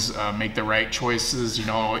don't always make the right choices, you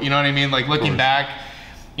know what I mean? Like, looking back,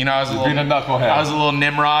 you know, I was a little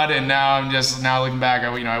Nimrod, and now looking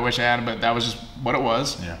back, you know, I wish I had him, but that was just what it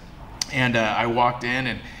was. Yeah. And I walked in,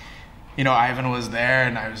 and, you know, Ivan was there,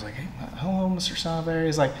 and I was like, hey, hello, Mr. Salivary.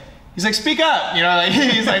 He's like, speak up, you know, like,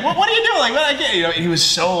 he's like, what are you doing? Like, what I get, you know, he was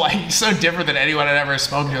so different than anyone I'd ever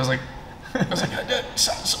spoken to. I was like,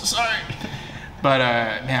 so sorry. But,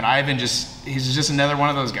 man, Ivan he's just another one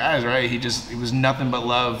of those guys, right? It was nothing but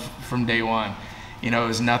love from day one. You know, it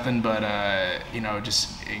was nothing but, you know,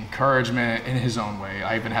 just encouragement in his own way.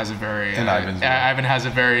 Ivan has a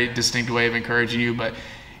very distinct way of encouraging you, but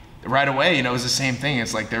right away, you know, it was the same thing.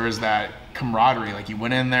 It's like there was that camaraderie. Like, you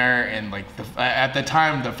went in there, and like at the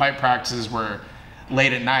time the fight practices were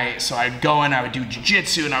late at night, so I'd go in, I would do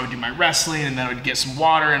jiu-jitsu, and I would do my wrestling, and then I would get some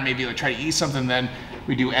water and maybe like try to eat something, then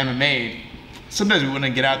we do MMA. Sometimes we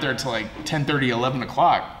wouldn't get out there until like 10:30, 11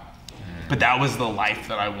 o'clock, but that was the life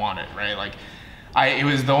that I wanted, right? Like, it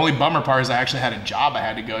was the only bummer part is I actually had a job I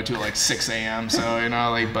had to go to at like 6 a.m. So, you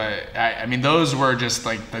know, like, but I mean, those were just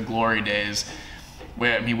like the glory days.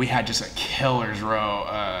 We had just a killer's row,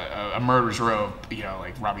 a murderer's row, you know,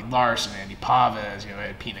 like Robbie Larson, Andy Pavez, you know,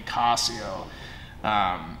 had Pete Nicasio,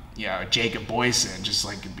 you know, Jacob Boyson, just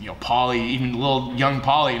like, you know, Paulie, even little young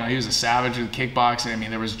Paulie, you know, he was a savage with kickboxing. I mean,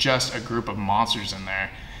 there was just a group of monsters in there.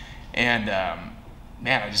 And,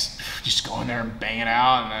 man, I just go in there and bang it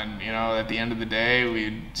out, and then, you know, at the end of the day,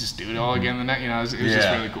 we'd just do it all again the next, you know, it was just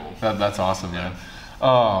really cool. That's awesome, man.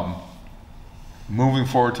 Moving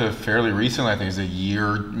forward to fairly recently, I think it's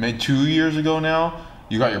maybe 2 years ago now,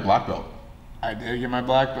 you got your black belt. I did get my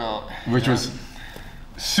black belt. Which was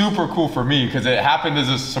super cool for me, because it happened as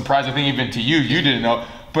a surprise, I think even to you didn't know.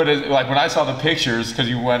 But like when I saw the pictures, because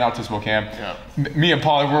you went out to Spokane, me and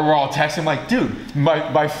Paulie, we're all texting like, dude,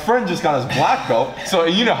 my friend just got his black belt. So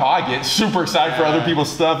you know how I get super excited for other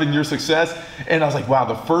people's stuff and your success. And I was like, wow,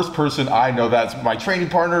 the first person I know that's my training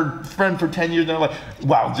partner, friend for 10 years now, like,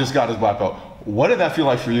 wow, just got his black belt. What did that feel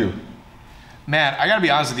like for you? Man, I gotta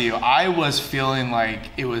be honest with you. I was feeling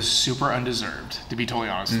like it was super undeserved, to be totally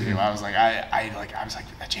honest with you. I was like,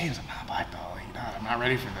 James, I'm not a black belt. Like, no, I'm not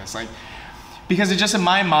ready for this. Like, because it just in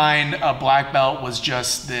my mind, a black belt was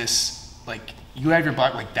just this, like, you have your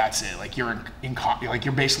black, like, that's it. Like, you're like,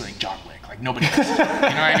 you're basically like John Wick. Like, nobody else. You know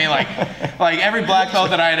what I mean? Like every black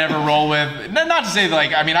belt that I had ever rolled with, not to say that,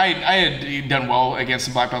 like, I mean, I had done well against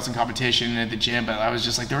some black belts in competition at the gym, but I was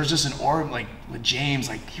just like, there was just an aura, like, with James,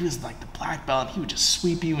 like, he was like the black belt, he would just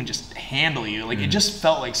sweep you and just handle you. Like, it just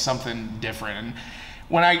felt like something different. And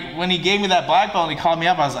when he gave me that black belt and he called me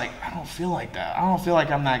up, I was like, I don't feel like that. I don't feel like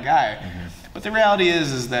I'm that guy. But the reality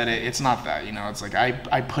is that it's not that, you know. It's like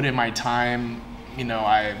I put in my time, you know.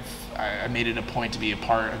 I made it a point to be a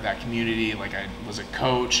part of that community. Like, I was a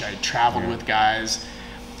coach, I traveled with guys.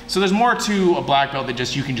 So there's more to a black belt than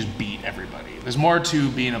just you can just beat everybody. There's more to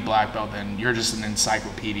being a black belt than you're just an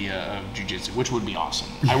encyclopedia of jiu-jitsu, which would be awesome.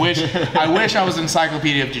 I wish I was an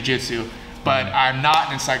encyclopedia of jiu-jitsu, but I'm not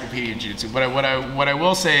an encyclopedia of jiu-jitsu. But what I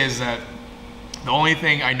will say is that the only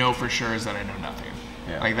thing I know for sure is that I know nothing.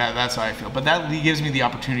 Yeah. Like that's how I feel. But that gives me the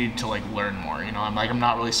opportunity to like learn more. You know, I'm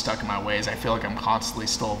not really stuck in my ways. I feel like I'm constantly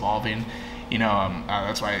still evolving. You know,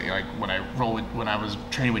 that's why like when I was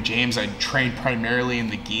training with James, I trained primarily in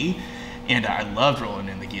the gi, and I loved rolling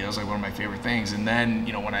in the gi. That was like one of my favorite things. And then,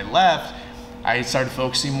 you know, when I left, I started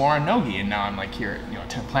focusing more on no gi, and now I'm like here at, you know,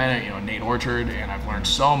 10th Planet, you know, Nate Orchard, and I've learned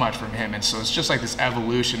so much from him. And so it's just like this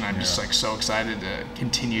evolution. I'm just like so excited to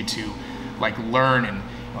continue to like learn and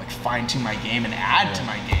like fine tune my game and add to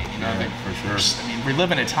my game. You know, for sure. I mean, we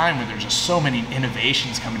live in a time where there's just so many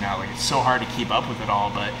innovations coming out. Like it's so hard to keep up with it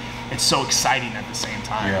all, but it's so exciting at the same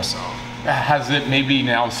time. Yeah. So has it maybe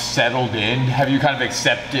now settled in? Have you kind of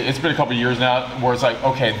accepted? It's been a couple of years now where it's like,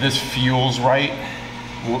 okay, this feels right.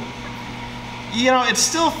 You know, it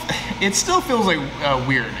still feels like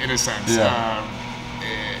weird in a sense. Yeah.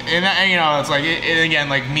 And you know, it's like again,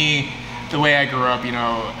 like me, the way I grew up, you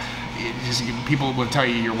know. People will tell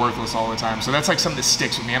you you're worthless all the time, so that's like something that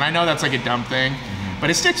sticks with me, and I know that's like a dumb thing, but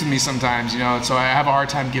it sticks with me sometimes, you know. So I have a hard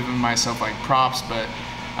time giving myself like props, but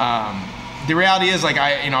the reality is like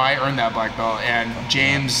I earned that black belt, and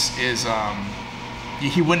James is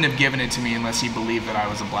he wouldn't have given it to me unless he believed that I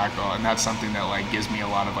was a black belt, and that's something that like gives me a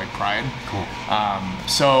lot of like pride. Cool.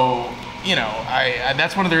 So you know, I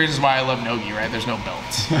that's one of the reasons why I love no-gi, right? There's no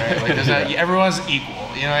belts, right? Like there's everyone's equal,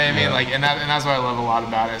 you know what I mean? Like, and that's what I love a lot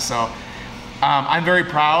about it. So I'm very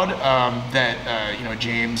proud that you know,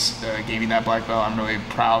 James gave me that black belt. I'm really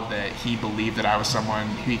proud that he believed that I was someone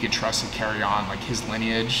who he could trust to carry on like his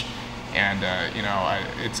lineage, and you know,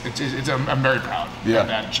 I'm very proud of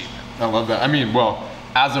that achievement. I love that. I mean, well,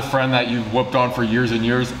 as a friend that you've whooped on for years and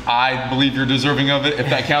years, I believe you're deserving of it, if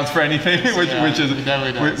that counts for anything,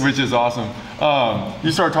 which is awesome.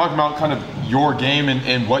 You started talking about kind of your game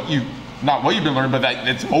and not what you've been learning, but that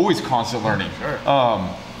it's always constant learning. Sure.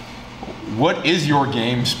 What is your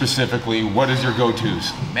game specifically? What is your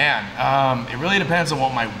go-tos? Man, it really depends on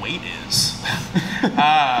what my weight is.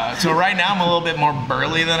 So right now I'm a little bit more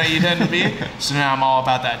burly than I tend to be. So now I'm all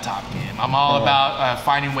about that top game. I'm all about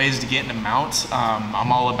finding ways to get into mounts.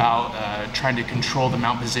 I'm all about trying to control the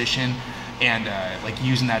mount position and like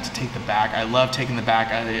using that to take the back. I love taking the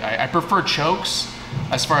back. I prefer chokes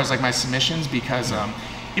as far as like my submissions because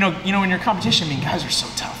you know in your competition, I mean, guys are so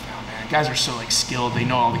tough. Guys are so like skilled, they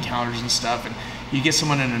know all the counters and stuff, and you get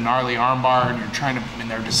someone in a gnarly armbar and you're trying to,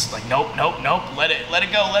 and they're just like, nope, let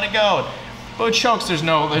it go. But with chokes, there's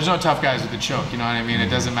no tough guys with the choke, you know what I mean? It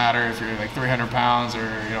doesn't matter if you're like 300 pounds or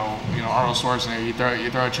you know Arnold Schwarzenegger,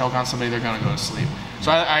 you throw a choke on somebody, they're gonna go to sleep.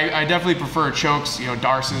 So I definitely prefer chokes. You know,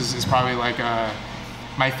 Darces is probably like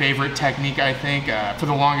my favorite technique, I think. For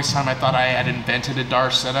the longest time I thought I had invented a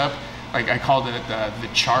Darce setup. Like I called it the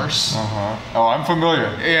Charce. Oh, I'm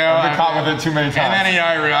familiar. Yeah, I've been caught with it too many times. And then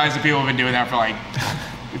I realized that people have been doing that for like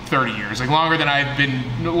 30 years, like longer than I've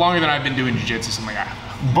been doing jiu-jitsu. So I'm like,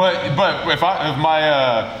 But if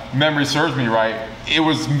my memory serves me right, it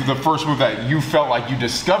was the first move that you felt like you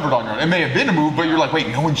discovered on your own. It may have been a move, but you're like, wait,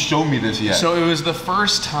 no one showed me this yet. So it was the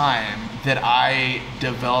first time that I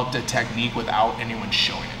developed a technique without anyone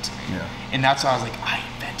showing it to me. Yeah. And that's why I was like, I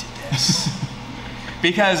invented this.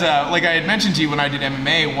 Because like I had mentioned to you, when I did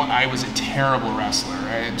MMA, I was a terrible wrestler,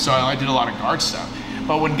 right? So I did a lot of guard stuff.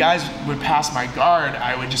 But when guys would pass my guard,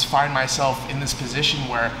 I would just find myself in this position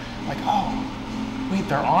where, like, oh, wait,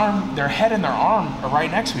 their head and their arm are right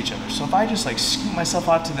next to each other. So if I just like scoot myself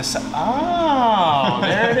out to the side, oh,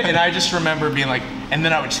 there it is. And I just remember being like, and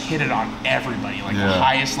then I would just hit it on everybody, like the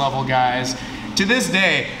highest level guys. To this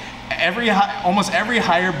day, almost every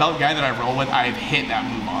higher belt guy that I roll with, I've hit that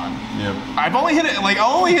move on. Yep. I've only hit it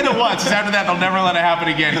once. Because after that, they'll never let it happen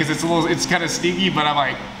again because it's kind of sneaky. But I'm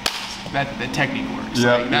like, that technique works.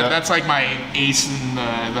 Yeah, That's like my ace in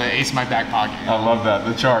the ace in my back pocket. I love that,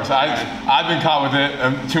 the Charce. I've been caught with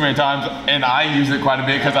it too many times, and I use it quite a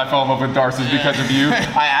bit because I fell in love with Darces because of you.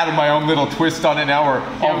 I added my own little twist on it now where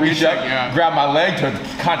I'll reach up, grab my leg to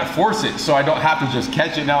kind of force it, so I don't have to just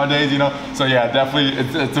catch it nowadays, you know. So yeah, definitely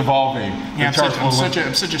it's evolving. Yeah,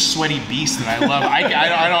 I'm such a sweaty beast that I love. I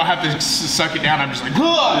don't have to suck it down. I'm just like,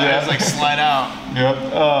 I just like slide out.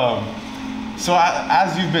 Yep. So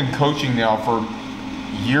as you've been coaching now for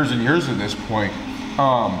years and years at this point,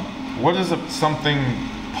 what is something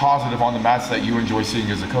positive on the mats that you enjoy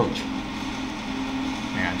seeing as a coach?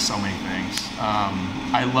 Man, so many things.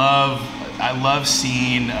 I love I love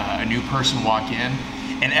seeing a new person walk in,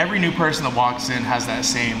 and every new person that walks in has that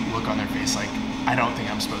same look on their face, like, I don't think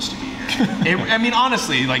I'm supposed to be here. I mean,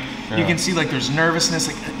 honestly, like, you can see, like, there's nervousness,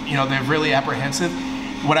 like, you know, they're really apprehensive.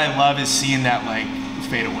 What I love is seeing that, like,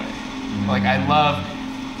 fade away. Like, I love,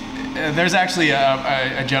 there's actually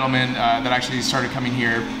a gentleman that actually started coming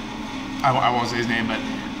here. I won't say his name, but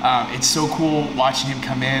it's so cool watching him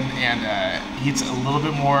come in, and he's a little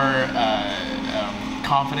bit more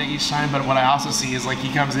confident each time. But what I also see is, like,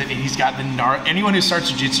 he comes in and he's got the anyone who starts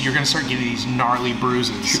jiu-jitsu, you're gonna start getting these gnarly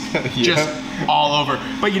bruises just all over.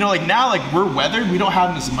 But you know, like, now, like, we're weathered, we don't have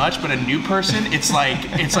them as much, but a new person, it's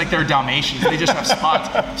like they're Dalmatians, they just have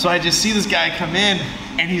spots. So I just see this guy come in,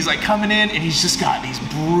 and he's like coming in, and he's just got these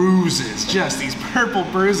bruises, just these purple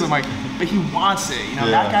bruises. I'm like, but he wants it, you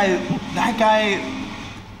know. That guy,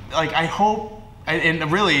 like, I hope,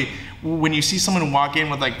 and really, when you see someone walk in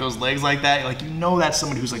with, like, those legs like that, like, you know that's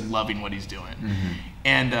someone who's, like, loving what he's doing.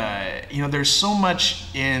 And you know, there's so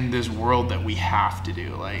much in this world that we have to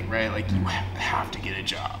do, like, right? Like, you have to get a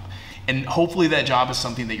job, and hopefully that job is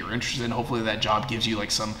something that you're interested in. Hopefully that job gives you,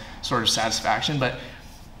 like, some sort of satisfaction, but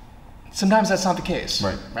sometimes that's not the case,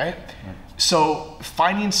 right? So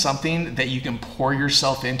finding something that you can pour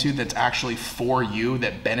yourself into that's actually for you,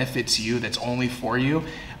 that benefits you, that's only for you,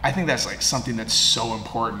 I think that's, like, something that's so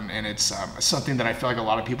important, and it's something that I feel like a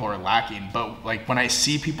lot of people are lacking. But, like, when I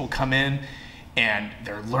see people come in and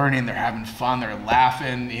they're learning, they're having fun, they're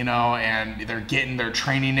laughing, you know, and they're getting their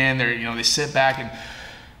training in, they're, you know, they sit back and,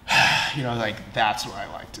 you know, like, that's what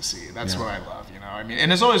I like to see. That's what I love, you know. I mean,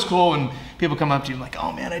 and it's always cool when people come up to you like,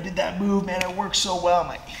 oh man, I did that move, man, it worked so well. I'm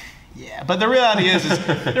like, yeah, but the reality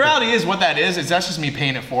is what that is that's just me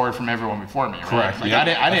paying it forward from everyone before me, right? Correct. Like,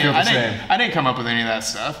 Yep. I didn't come up with any of that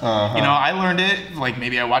stuff. You know, I learned it, like,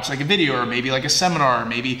 maybe I watched, like, a video, or maybe, like, a seminar, or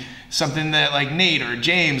maybe something that, like, Nate or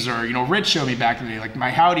James or, you know, Rich showed me back in the day, like my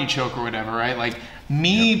howdy choke or whatever, right? Like,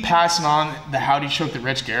 me passing on the howdy choke that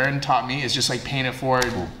Rich Guerin taught me is just, like, paying it forward.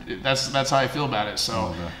 Cool. That's how I feel about it.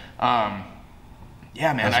 So,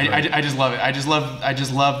 yeah, man, I just love it. I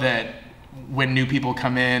just love that when new people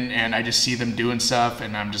come in and I just see them doing stuff,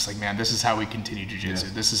 and I'm just like, man, this is how we continue jiu-jitsu.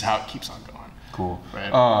 This is how it keeps on going. Cool.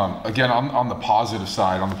 Right? Again, on the positive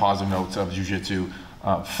side, on the positive notes of jiu-jitsu,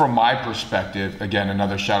 from my perspective, again,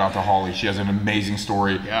 another shout out to Holly. She has an amazing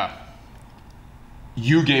story. Yeah.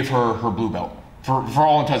 You gave her her blue belt for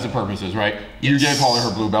all intents and purposes, right? Yes. You gave Holly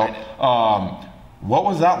her blue belt. What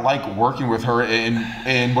was that like working with her,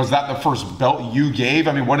 and was that the first belt you gave?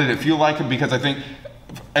 I mean, what did it feel like? Because I think,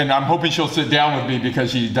 and I'm hoping she'll sit down with me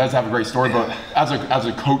because she does have a great story, but as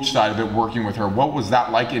a coach side of it, working with her, what was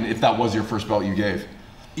that like, and if that was your first belt you gave?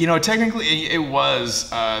 You know, technically it was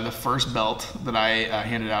the first belt that I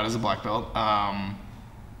handed out as a black belt. I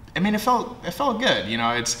mean, it felt good. You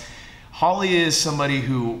know, Holly is somebody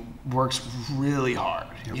who works really hard.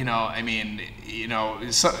 Yep. You know, I mean, you know,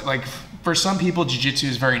 like, for some people, jiu-jitsu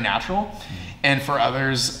is very natural, and for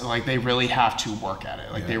others, like, they really have to work at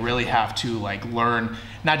it. Like, they really have to, like, learn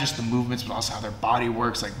not just the movements, but also how their body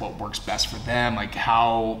works, like, what works best for them, like,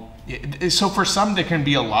 how. So for some, there can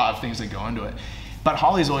be a lot of things that go into it. But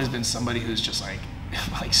Holly's always been somebody who's just,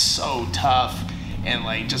 like so tough, and,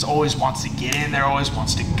 like, just always wants to get in there, always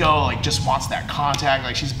wants to go, like, just wants that contact,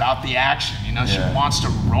 like, she's about the action, you know. She wants to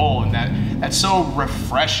roll, and that's so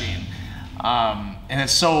refreshing. And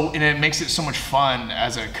it makes it so much fun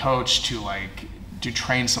as a coach to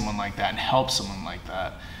train someone like that and help someone like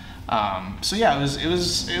that. So yeah, it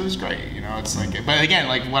was great. You know, it's like, but again,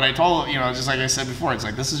 like what I told, you know, just like I said before, it's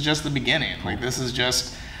like, this is just the beginning. Like, this is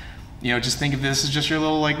just, you know, just think of this as just your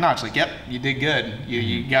little, like, notch. Like, yep, you did good.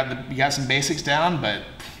 You got some basics down, but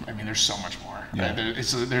I mean, there's so much more. Yeah. Right?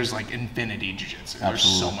 There's like infinity jiu-jitsu. There's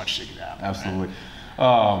so much to get out. Absolutely.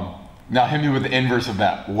 Right? Now hit me with the inverse of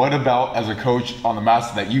that. What about as a coach on the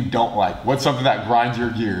mat that you don't like? What's something that grinds your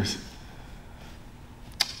gears?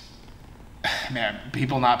 Man,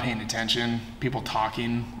 people not paying attention, people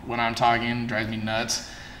talking when I'm talking drives me nuts.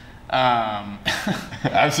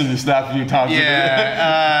 I've seen you snap a few times.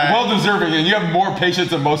 Yeah. Well deserving, and you have more patience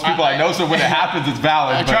than most people I know, so when it happens, it's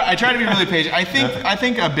valid. I try to be really patient. I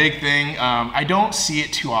think a big thing, I don't see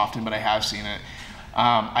it too often, but I have seen it.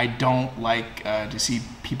 I don't like to see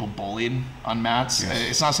people bullied on mats. Yes.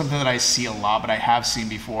 It's not something that I see a lot, but I have seen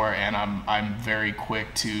before, and I'm very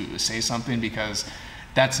quick to say something, because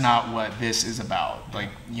that's not what this is about. Like,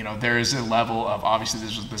 you know, there is a level of, obviously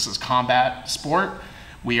this is combat sport.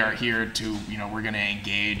 We are here to, you know, we're going to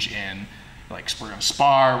engage in, like, we're going to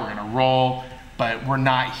spar, we're going to roll, but we're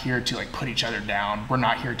not here to, like, put each other down. We're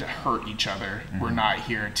not here to hurt each other. Mm-hmm. We're not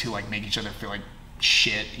here to, like, make each other feel like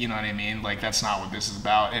shit, you know what I mean? Like, that's not what this is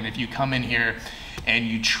about. And if you come in here and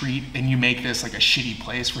you treat and you make this like a shitty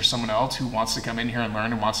place for someone else who wants to come in here and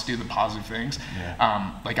learn and wants to do the positive things,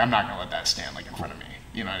 like, I'm not gonna let that stand like in front of me.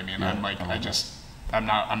 You know what I mean? I'm like, I'm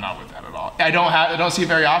not with that at all. I don't see it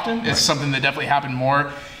very often. It's something that definitely happened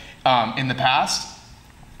more in the past.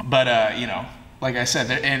 But you know, like I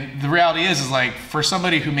said, and the reality is like, for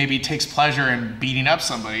somebody who maybe takes pleasure in beating up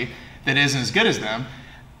somebody that isn't as good as them,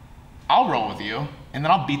 I'll roll with you, and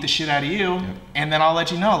then I'll beat the shit out of you, and then I'll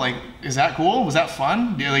let you know, like, is that cool? Was that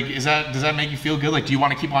fun? Like, does that make you feel good? Like, do you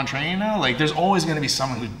want to keep on training now? Like, there's always going to be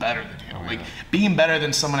someone who's better than you. Like, being better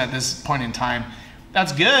than someone at this point in time,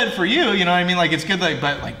 that's good for you, you know what I mean? Like, it's good, like,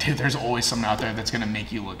 but like, dude, there's always someone out there that's going to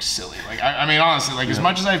make you look silly. Like, I mean, honestly, like, as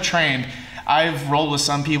much as I've trained, I've rolled with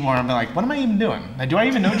some people and I've been like, what am I even doing? Like, do I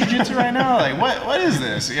even know jiu-jitsu right now? Like, what is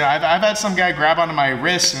this? You know, I've had some guy grab onto my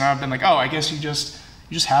wrist and I've been like, oh, I guess you just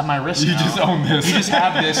have my wrist now. You just own this. You just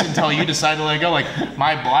have this until you decide to let go. Like,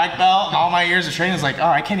 my black belt and all my years of training is like, oh,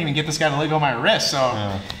 I can't even get this guy to let go of my wrist.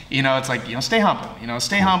 So, you know, it's like, you know, stay humble. You know,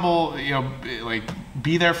 stay humble. You know, like,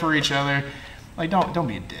 be there for each other. Like, don't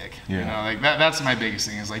be a dick. You know, like, that's my biggest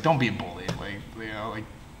thing is, like, don't be a bully. Like, you know, like,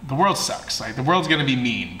 the world sucks. Like, the world's gonna be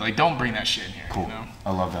mean. Like, don't bring that shit in here. Cool. You know?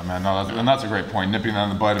 I love that, man. No, and that's a great point. Nipping on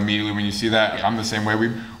the butt immediately when you see that. I'm the same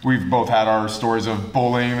way. We've both had our stories of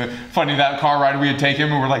bullying. Funny, that car ride we had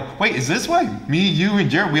taken, and we're like, wait, is this why me, you, and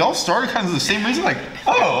Jared, we all started kind of the same reason? Like,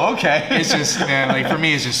 oh, okay. It's just, man, like, for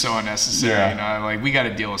me, it's just so unnecessary. You know, like, we got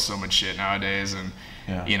to deal with so much shit nowadays, and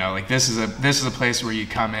you know, like, this is a place where you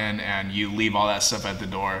come in and you leave all that stuff at the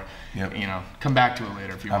door. You know, come back to it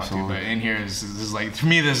later if you want to. But in here, this is like, for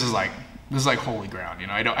me, this is like holy ground. You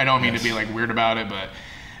know, I don't mean to be like weird about it, but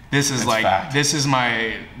this is this is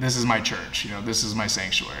my church. You know, this is my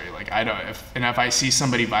sanctuary. Like, if I see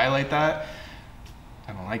somebody violate that,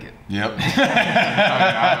 I don't like it.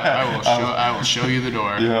 I will show you the door.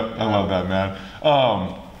 I love that, man.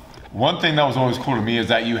 One thing that was always cool to me is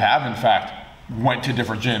that you have, in fact, went to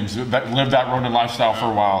different gyms, that lived that Ronin lifestyle for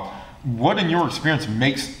a while. What, in your experience,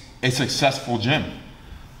 makes a successful gym?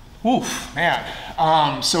 Oof,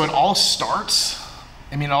 man. So it all starts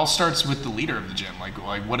with the leader of the gym. Like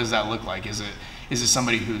what does that look like? Is it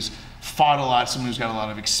somebody who's fought a lot, someone who's got a lot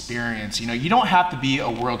of experience? You know, you don't have to be a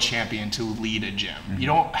world champion to lead a gym. You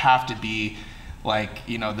don't have to be like,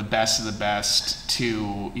 you know, the best of the best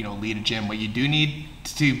to, you know, lead a gym. What you do need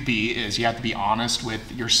to be is you have to be honest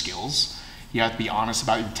with your skills. You have to be honest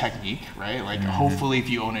about your technique, right? Like, hopefully if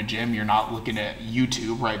you own a gym, you're not looking at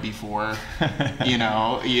YouTube right before, you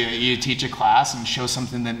know, you teach a class and show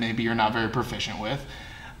something that maybe you're not very proficient with.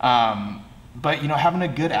 But, you know, having a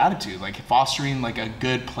good attitude, like fostering like a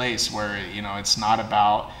good place where, you know, it's not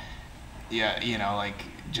about, you know, like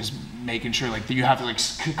just making sure like you have like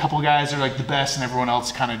a couple guys are like the best and everyone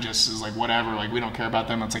else kind of just is like whatever, like we don't care about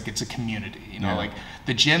them. It's like, it's a community, you know, like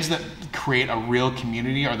the gyms that create a real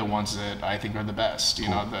community are the ones that I think are the best, you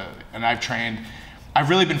know, and I've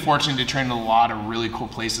really been fortunate to train in a lot of really cool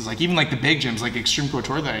places, like even like the big gyms, like Extreme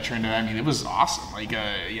Couture that I trained at. I mean, it was awesome. Like,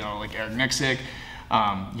 you know, like Eric Nixick,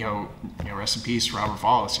 you know, rest in peace, Robert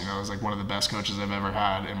Follis, you know, it was like one of the best coaches I've ever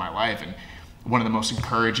had in my life. And one of the most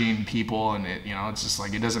encouraging people, and it, you know, it's just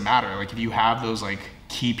like, it doesn't matter. Like, if you have those like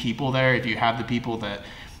key people there, if you have the people that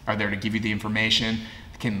are there to give you the information,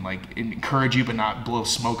 can like encourage you but not blow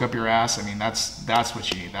smoke up your ass, I mean, that's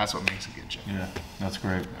what you need. That's what makes a good gym. Yeah, that's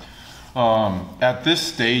great. At this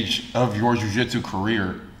stage of your jiu-jitsu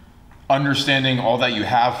career, understanding all that you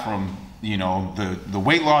have from, you know, the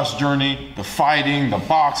weight loss journey, the fighting, the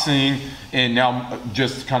boxing, and now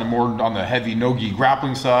just kind of more on the heavy no-gi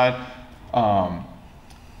grappling side,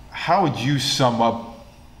 how would you sum up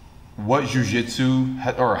what jiu-jitsu,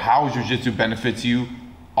 or how jiu-jitsu benefits you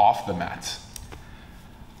off the mats?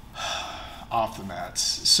 Off the mats.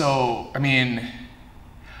 So, I mean,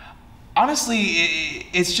 honestly,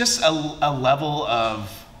 it's just a level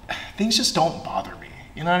of, things just don't bother me.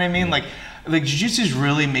 You know what I mean? Like jiu-jitsu's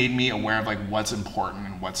really made me aware of like what's important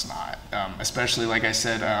and what's not. Especially, like I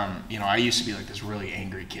said, you know, I used to be like this really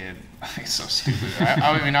angry kid. It's so stupid.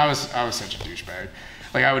 I mean, I was such a douchebag.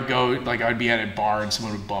 Like, I would be at a bar and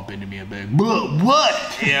someone would bump into me and be like,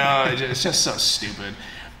 what? You know, it's just so stupid.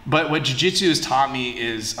 But what jiu-jitsu has taught me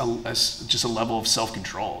is just a level of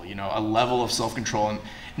self-control, you know, a level of self-control, and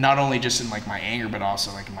not only just in like my anger, but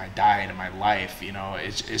also like in my diet and my life. You know,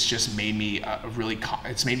 it's just made me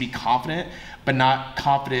it's made me confident, but not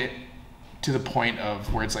confident to the point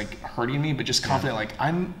of where it's like hurting me, but just confident, like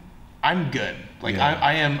I'm good. Like,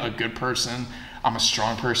 I am a good person. I'm a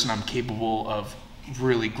strong person. I'm capable of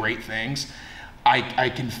really great things. I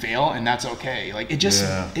can fail, and that's okay. Like it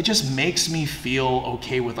just makes me feel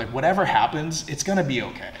okay with like whatever happens, it's gonna be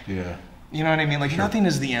okay. Yeah. You know what I mean? Like nothing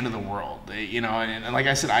is the end of the world. You know, and like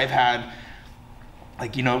I said, I've had,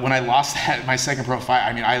 like, you know, when I lost my second pro fight,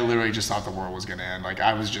 I mean, I literally just thought the world was gonna end. Like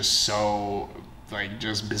I was just so like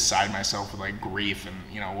just beside myself with like grief and,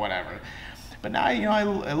 you know, whatever. But now, you know,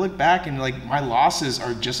 I look back and like my losses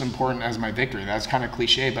are just important as my victory. That's kind of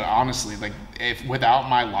cliche, but honestly, like if without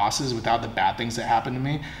my losses, without the bad things that happened to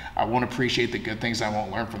me, I won't appreciate the good things. I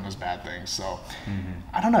won't learn from those bad things. So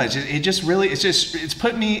I don't know.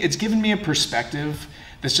 It's given me a perspective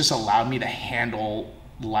that's just allowed me to handle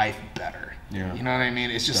life better. Yeah. You know what I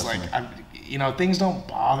mean? It's just Definitely. like, you know, things don't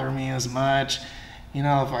bother me as much. You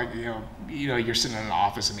know, if like, you know, you're sitting in an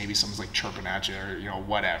office and maybe someone's like chirping at you or, you know,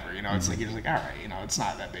 whatever, you know, it's like, you're just like, all right, you know, it's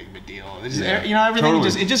not that big of a deal. It's just, you know, everything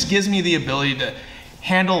Totally. it just gives me the ability to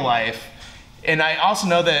handle life. And I also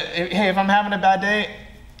know that, hey, if I'm having a bad day,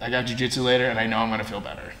 I got jiu-jitsu later and I know I'm going to feel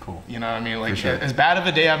better. Cool. You know what I mean? Like sure. as bad of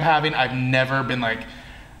a day I'm having, I've never been like,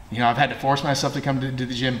 you know, I've had to force myself to come to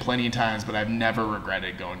the gym plenty of times, but I've never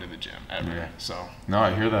regretted going to the gym ever. Yeah. So. No,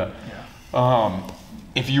 I hear that. Yeah.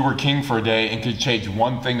 If you were king for a day and could change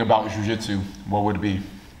one thing about jiu-jitsu, what would it be?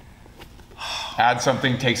 Add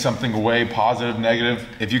something, take something away, positive, negative.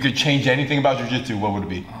 If you could change anything about jiu-jitsu, what would it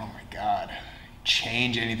be? Oh my God.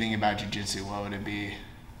 Change anything about jiu-jitsu, what would it be?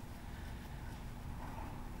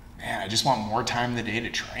 Man, I just want more time in the day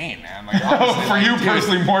to train, man. Like, honestly, For you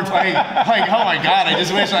personally, more time. like, oh my God, I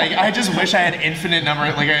just wish I had infinite number,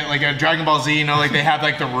 like a Dragon Ball Z, you know, like they have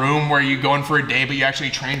like the room where you go in for a day, but you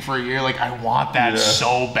actually train for a year. Like I want that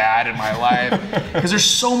so bad in my life, because there's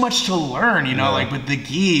so much to learn, you know, like with the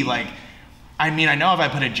gi, like, I mean, I know if I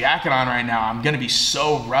put a jacket on right now, I'm gonna be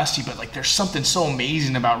so rusty, but like there's something so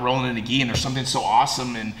amazing about rolling in a gi, and there's something so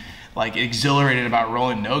awesome and like exhilarated about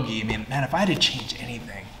rolling no gi. I mean, man, if I had to change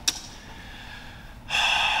anything,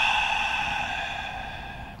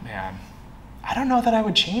 man, I don't know that I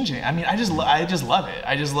would change it. I mean, I just love it.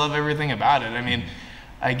 I just love everything about it. I mean,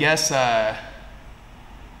 I guess, I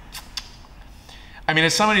mean,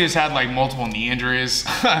 as somebody who's had like multiple knee injuries,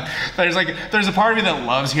 there's a part of me that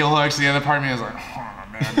loves heel hooks. The other part of me is like, oh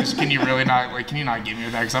man, can you not get me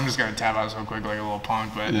with that? Because I'm just gonna tap out so quick like a little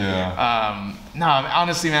punk. But no,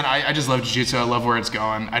 honestly, man, I just love jiu-jitsu. I love where it's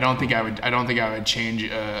going. I don't think I would change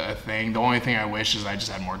a thing. The only thing I wish is I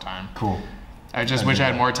just had more time. Cool. I just wish I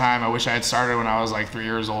had more time. I wish I had started when I was like 3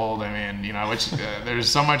 years old. I mean, you know, which there's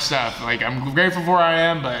so much stuff. Like I'm grateful for where I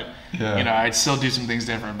am, but you know, I'd still do some things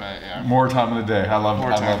different. But yeah, more time in the day. I love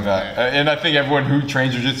that. And I think everyone who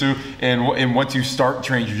trains jiu-jitsu and once you start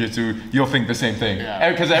training jiu-jitsu, you'll think the same thing.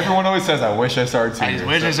 Because everyone always says, "I wish I started sooner." I just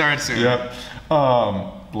wish I started sooner. Yep.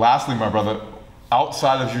 Lastly, my brother,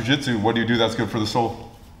 outside of jiu-jitsu, what do you do that's good for the soul?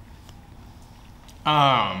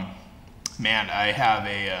 Man, I have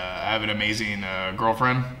an amazing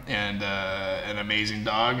girlfriend and an amazing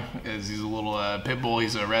dog. He's a little pit bull.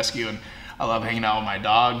 He's a rescue, and I love hanging out with my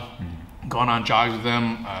dog, going on jogs with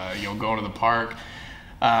him. You know, going to the park.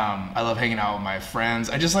 I love hanging out with my friends.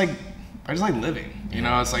 I just like living. You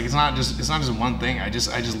know, it's like it's not just one thing. I just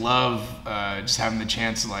love just having the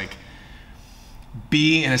chance to like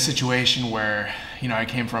be in a situation where, you know, I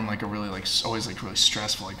came from like a really like always like really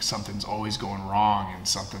stressful, like something's always going wrong and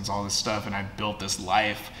something's all this stuff, and I've built this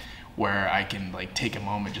life where I can like take a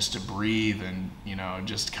moment just to breathe and, you know,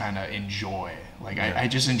 just kind of enjoy. Like I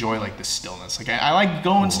just enjoy like the stillness. Like I like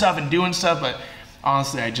going stuff and doing stuff, but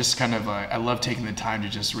honestly, I just kind of I love taking the time to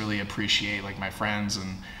just really appreciate like my friends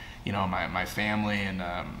and, you know, my family and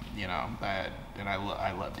you know, and I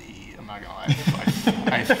love to eat. I'm not gonna lie,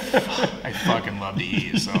 I fucking love to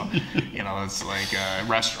eat. So, you know, it's like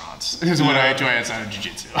restaurants is what I enjoy outside of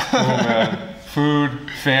jiu-jitsu. Oh man, food,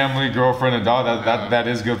 family, girlfriend, and dog. That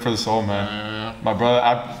is good for the soul, man. My brother,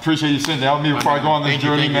 I appreciate you sitting down with me before I go on this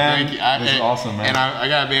journey, man. Thank you. This is awesome, man. And I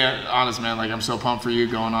gotta be honest, man. Like I'm so pumped for you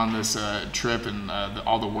going on this trip and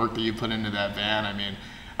all the work that you put into that van. I mean,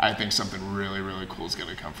 I think something really, really cool is going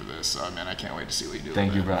to come for this. So, man, I can't wait to see what you do.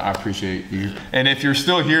 Thank you, bro. I appreciate you. And if you're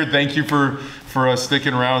still here, thank you for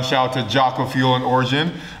sticking around. Shout out to Jocko Fuel and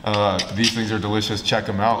Origin. These things are delicious. Check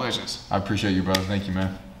them out. Delicious. I appreciate you, brother. Thank you,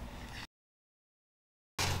 man.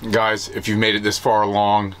 Guys, if you've made it this far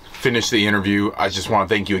along, finished the interview, I just want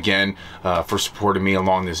to thank you again for supporting me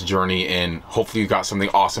along this journey, and hopefully you got something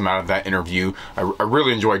awesome out of that interview. I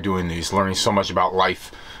really enjoyed doing these, learning so much about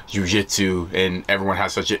life, jiu-jitsu, and everyone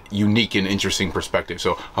has such a unique and interesting perspective.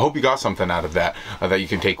 So I hope you got something out of that that you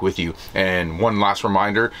can take with you. And one last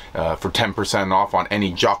reminder, for 10% off on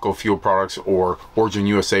any Jocko Fuel products or Origin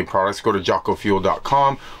USA products, go to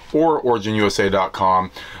jockofuel.com or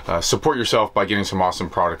originusa.com. Support yourself by getting some awesome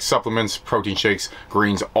products, supplements, protein shakes,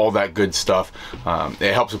 greens, all that good stuff.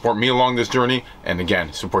 It helps support me along this journey, and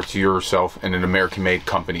again, supports yourself and an American-made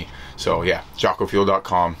company. So yeah,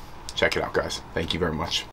 jockofuel.com. Check it out, guys. Thank you very much.